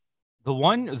 The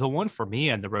one for me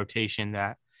and the rotation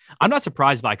that I'm not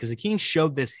surprised by, because the Kings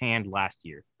showed this hand last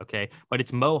year. Okay. But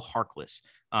it's Mo Harkless.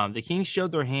 The Kings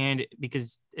showed their hand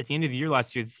because at the end of the year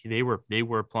last year, they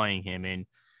were playing him. And,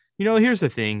 here's the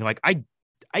thing. Like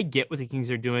I get what the Kings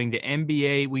are doing. The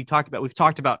NBA, we've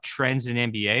talked about trends in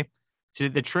NBA. So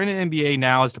the trend in NBA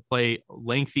now is to play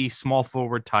lengthy, small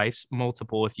forward types,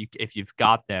 multiple if you've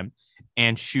got them,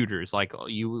 and shooters. Like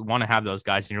you want to have those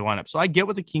guys in your lineup. So I get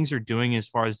what the Kings are doing as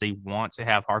far as they want to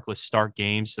have Harkless start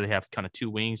games, so they have kind of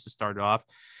two wings to start off.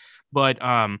 But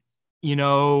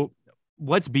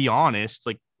let's be honest.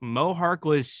 Like Mo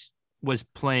Harkless was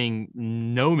playing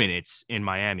no minutes in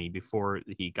Miami before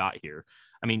he got here.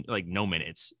 I mean, like no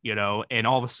minutes, and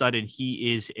all of a sudden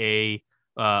he is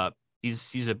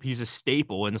he's a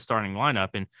staple in the starting lineup.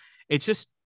 And it's just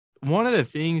one of the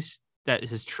things that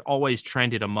has always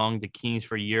trended among the Kings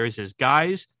for years is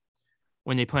guys,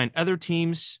 when they play on other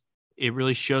teams, it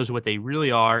really shows what they really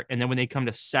are. And then when they come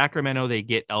to Sacramento, they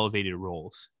get elevated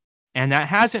roles. And that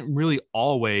hasn't really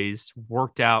always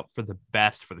worked out for the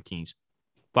best for the Kings.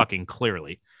 Fucking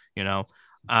clearly, and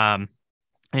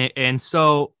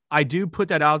so I do put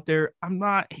that out there. I'm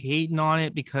not hating on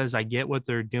it because I get what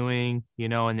they're doing,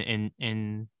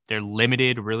 and they're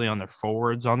limited really on their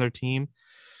forwards on their team.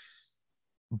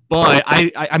 But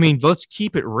I mean, let's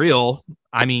keep it real.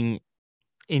 I mean,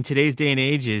 in today's day and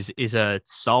age, is a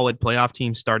solid playoff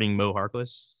team starting Mo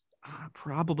Harkless?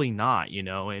 Probably not,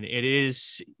 and it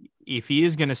is, if he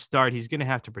is going to start, he's going to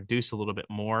have to produce a little bit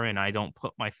more. And I don't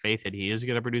put my faith that he is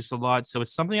going to produce a lot. So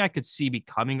it's something I could see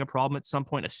becoming a problem at some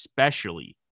point,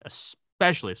 especially if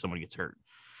someone gets hurt,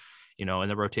 and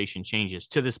the rotation changes.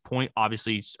 To this point,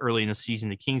 obviously it's early in the season.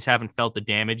 The Kings haven't felt the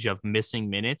damage of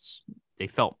missing minutes. They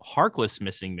felt Harkless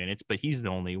missing minutes, but he's the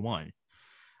only one.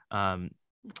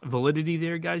 Validity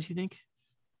there, guys, you think?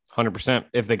 100%.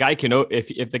 If the guy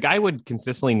if the guy would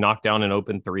consistently knock down an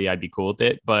open three, I'd be cool with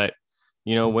it. But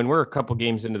when we're a couple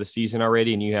games into the season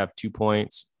already and you have 2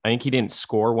 points, I think he didn't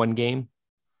score one game.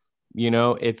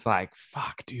 It's like,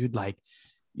 fuck, dude. Like,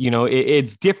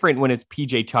 it's different when it's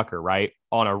PJ Tucker, right?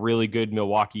 On a really good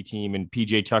Milwaukee team, and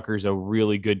PJ Tucker's a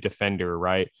really good defender,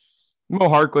 right? Mo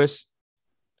Harkless,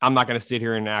 I'm not going to sit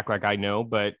here and act like I know,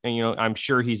 but I'm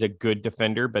sure he's a good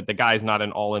defender, but the guy's not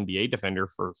an all NBA defender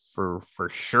for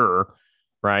sure.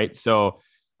 Right. So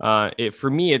for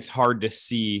me, it's hard to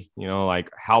see, like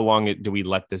how long do we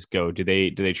let this go? Do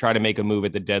they try to make a move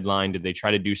at the deadline? Did they try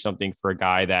to do something for a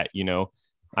guy that,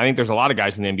 I think there's a lot of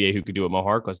guys in the NBA who could do what Mo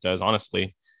Harkless does,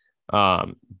 honestly.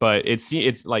 But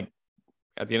it's like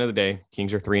at the end of the day,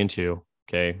 Kings are 3-2.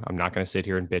 Okay. I'm not going to sit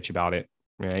here and bitch about it.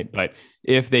 Right. But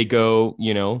if they go,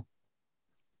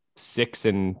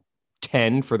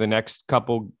 6-10 for the next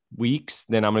couple weeks,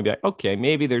 then I'm going to be like, okay,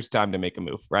 maybe there's time to make a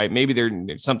move, right? Maybe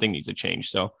there's something needs to change.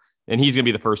 So, and he's going to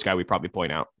be the first guy we probably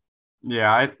point out.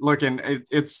 Yeah.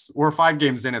 We're 5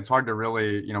 games in. It's hard to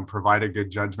really, provide a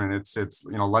good judgment. It's,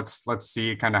 let's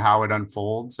see kind of how it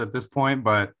unfolds at this point.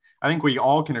 But I think we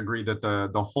all can agree that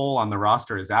the hole on the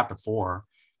roster is at the 4.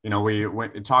 We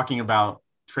went talking about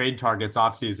trade targets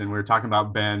off season. We were talking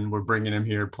about Ben. We're bringing him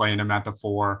here, playing him at the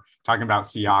 4. Talking about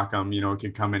Siakam,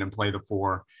 could come in and play the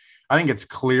 4. I think it's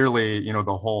clearly,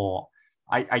 the whole.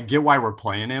 I get why we're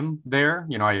playing him there.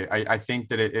 I think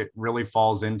that it really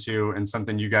falls into, and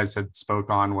something you guys had spoke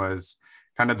on was,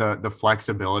 kind of the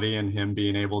flexibility and him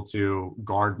being able to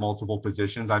guard multiple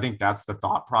positions. I think that's the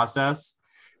thought process.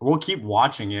 We'll keep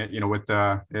watching it, with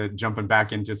the jumping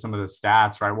back into some of the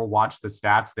stats, right? We'll watch the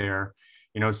stats there.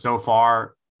 So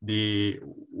far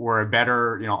we're a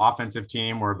better, offensive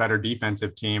team. We're a better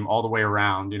defensive team all the way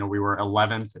around. We were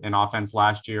 11th in offense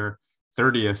last year,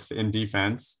 30th in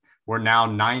defense. We're now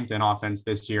 9th in offense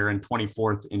this year and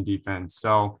 24th in defense.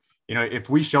 So, if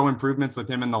we show improvements with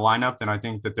him in the lineup, then I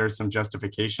think that there's some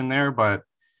justification there, but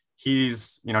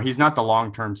he's not the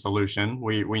long-term solution.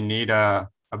 We need a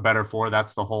better four.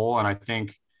 That's the hole. And I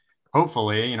think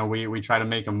hopefully, we try to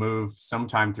make a move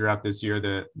sometime throughout this year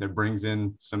that brings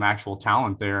in some actual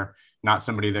talent there, not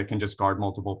somebody that can just guard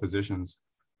multiple positions.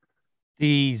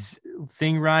 These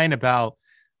thing, Ryan, about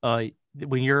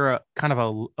when you're kind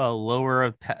of a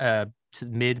lower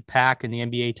mid pack in the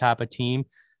NBA type of team,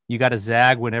 you got to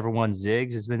zag when everyone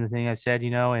zigs. It's been the thing I said,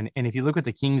 and if you look what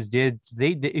the Kings did,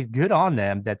 they good on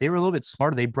them that they were a little bit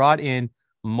smarter. They brought in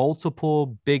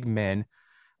multiple big men,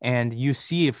 and you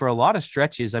see it for a lot of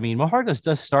stretches. I mean, Mojardas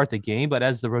does start the game, but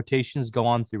as the rotations go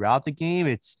on throughout the game,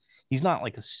 he's not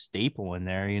like a staple in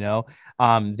there,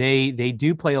 They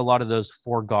do play a lot of those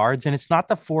four guards, and it's not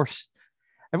the force.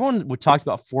 Everyone would talk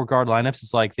about 4-guard lineups.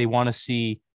 It's like they want to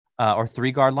see, or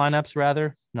 3-guard lineups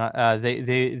rather. Not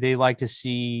they like to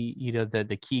see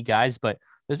the key guys, but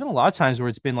there's been a lot of times where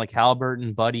it's been like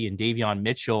Halliburton, Buddy, and Davion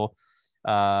Mitchell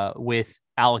with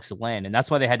Alex Len, and that's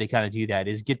why they had to kind of do that,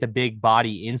 is get the big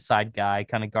body inside guy,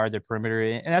 kind of guard the perimeter,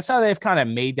 and that's how they've kind of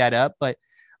made that up. But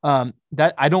I've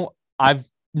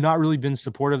not really been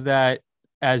supportive of that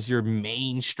as your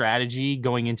main strategy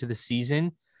going into the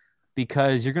season,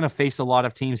 because you're going to face a lot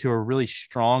of teams who are really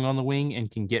strong on the wing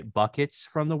and can get buckets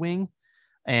from the wing.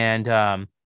 And,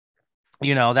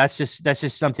 that's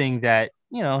just something that,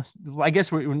 I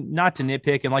guess we're not to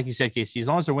nitpick. And like you said, Casey, as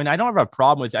long as they're winning, I don't have a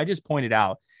problem with it. I just pointed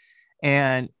out.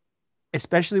 And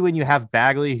especially when you have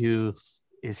Bagley, who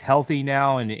is healthy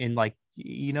now, and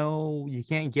you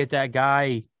can't get that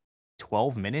guy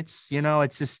 12 minutes,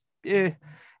 it's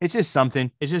just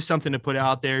something. It's just something to put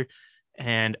out there.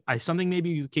 And something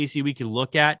maybe, Casey, we could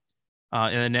look at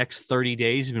in the next 30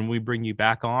 days when we bring you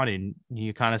back on, and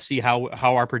you kind of see how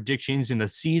our predictions and the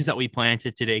seeds that we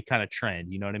planted today kind of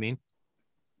trend. You know what I mean?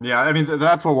 Yeah, I mean,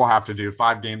 that's what we'll have to do.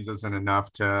 5 games isn't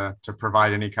enough to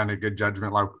provide any kind of good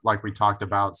judgment like we talked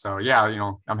about. So, yeah,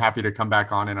 I'm happy to come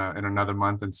back on in another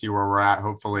month and see where we're at.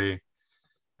 Hopefully,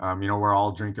 we're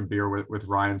all drinking beer with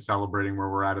Ryan, celebrating where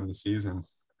we're at in the season.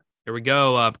 There we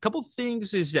go. A couple of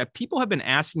things is that people have been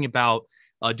asking about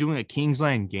doing a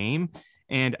Kingsland game,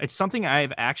 and it's something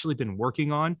I've actually been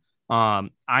working on.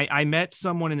 I met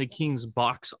someone in the Kings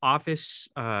box office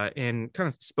and kind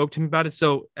of spoke to him about it.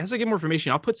 So as I get more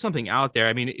information, I'll put something out there.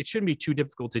 I mean, it shouldn't be too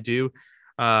difficult to do.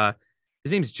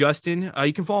 His name's Justin.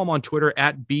 You can follow him on Twitter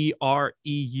at BREUHHH_.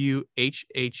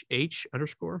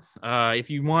 If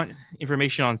you want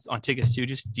information on tickets too,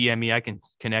 just DM me. I can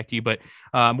connect you. But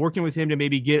I'm working with him to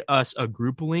maybe get us a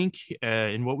group link.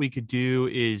 And what we could do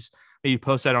is maybe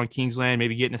post that on Kingsland,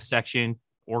 maybe get in a section,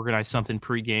 organize something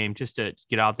pregame just to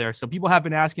get out there. So people have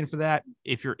been asking for that.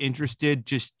 If you're interested,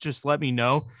 just let me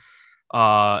know.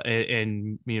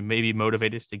 And maybe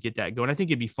motivate us to get that going. I think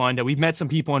it'd be fun. That we've met some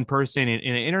people in person, and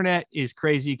the internet is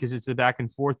crazy because it's the back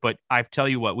and forth. But I tell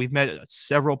you what, we've met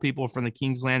several people from the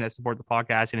Kingsland that support the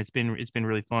podcast, and it's been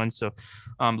really fun. So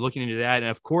looking into that, and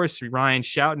of course, Ryan,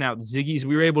 shouting out Ziggy's.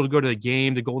 We were able to go to the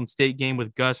game, the Golden State game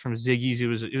with Gus from Ziggy's. It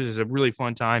was a really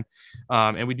fun time,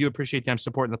 and we do appreciate them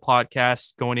supporting the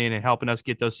podcast, going in and helping us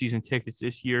get those season tickets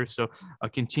this year. So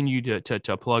continue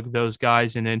to plug those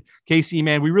guys, and then Casey,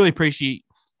 man, we really appreciate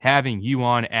having you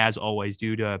on as always,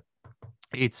 dude.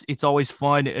 It's always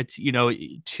fun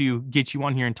to get you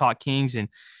on here and talk Kings and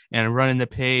running the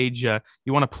page. You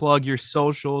want to plug your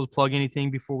socials, plug anything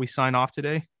before we sign off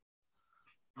today?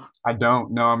 I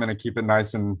don't know. I'm going to keep it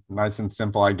nice and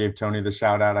simple. I gave Tony the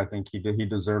shout out. I think he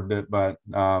deserved it, but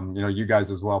you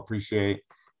guys as well appreciate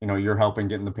your help in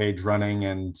getting the page running,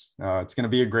 and it's going to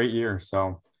be a great year.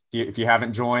 So if you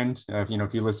haven't joined, if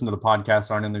you listen to the podcast,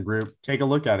 aren't in the group, take a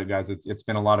look at it, guys. It's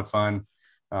been a lot of fun.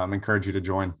 Encourage you to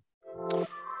join.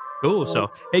 Cool. So,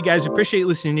 hey guys, appreciate you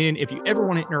listening in. If you ever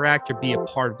want to interact or be a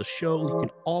part of the show, you can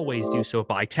always do so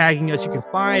by tagging us. You can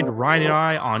find Ryan and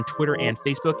I on Twitter and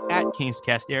Facebook at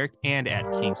KingsCast Eric and at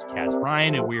KingsCast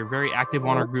Ryan. And we're very active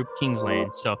on our group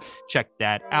Kingsland. So check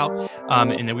that out.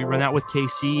 And then we run that with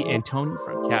KC and Tony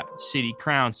from Cap City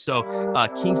Crown. So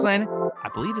Kingsland, I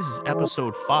believe this is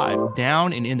episode 5,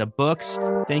 down and in the books.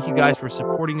 Thank you guys for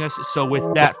supporting us. So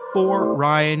with that, for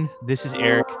Ryan, this is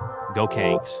Eric. Go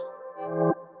Kings.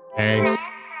 Thanks.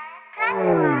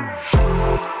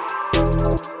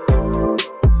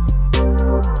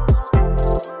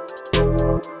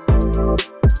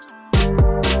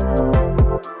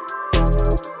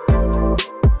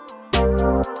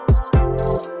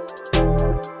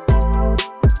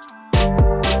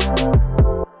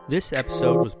 This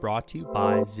episode was brought to you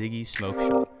by Ziggy Smoke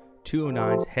Shop,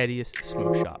 209's headiest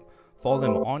smoke shop. Follow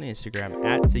them on Instagram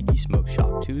at Ziggy Smoke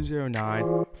Shop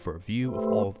 209 for a view of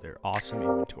all of their awesome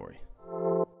inventory.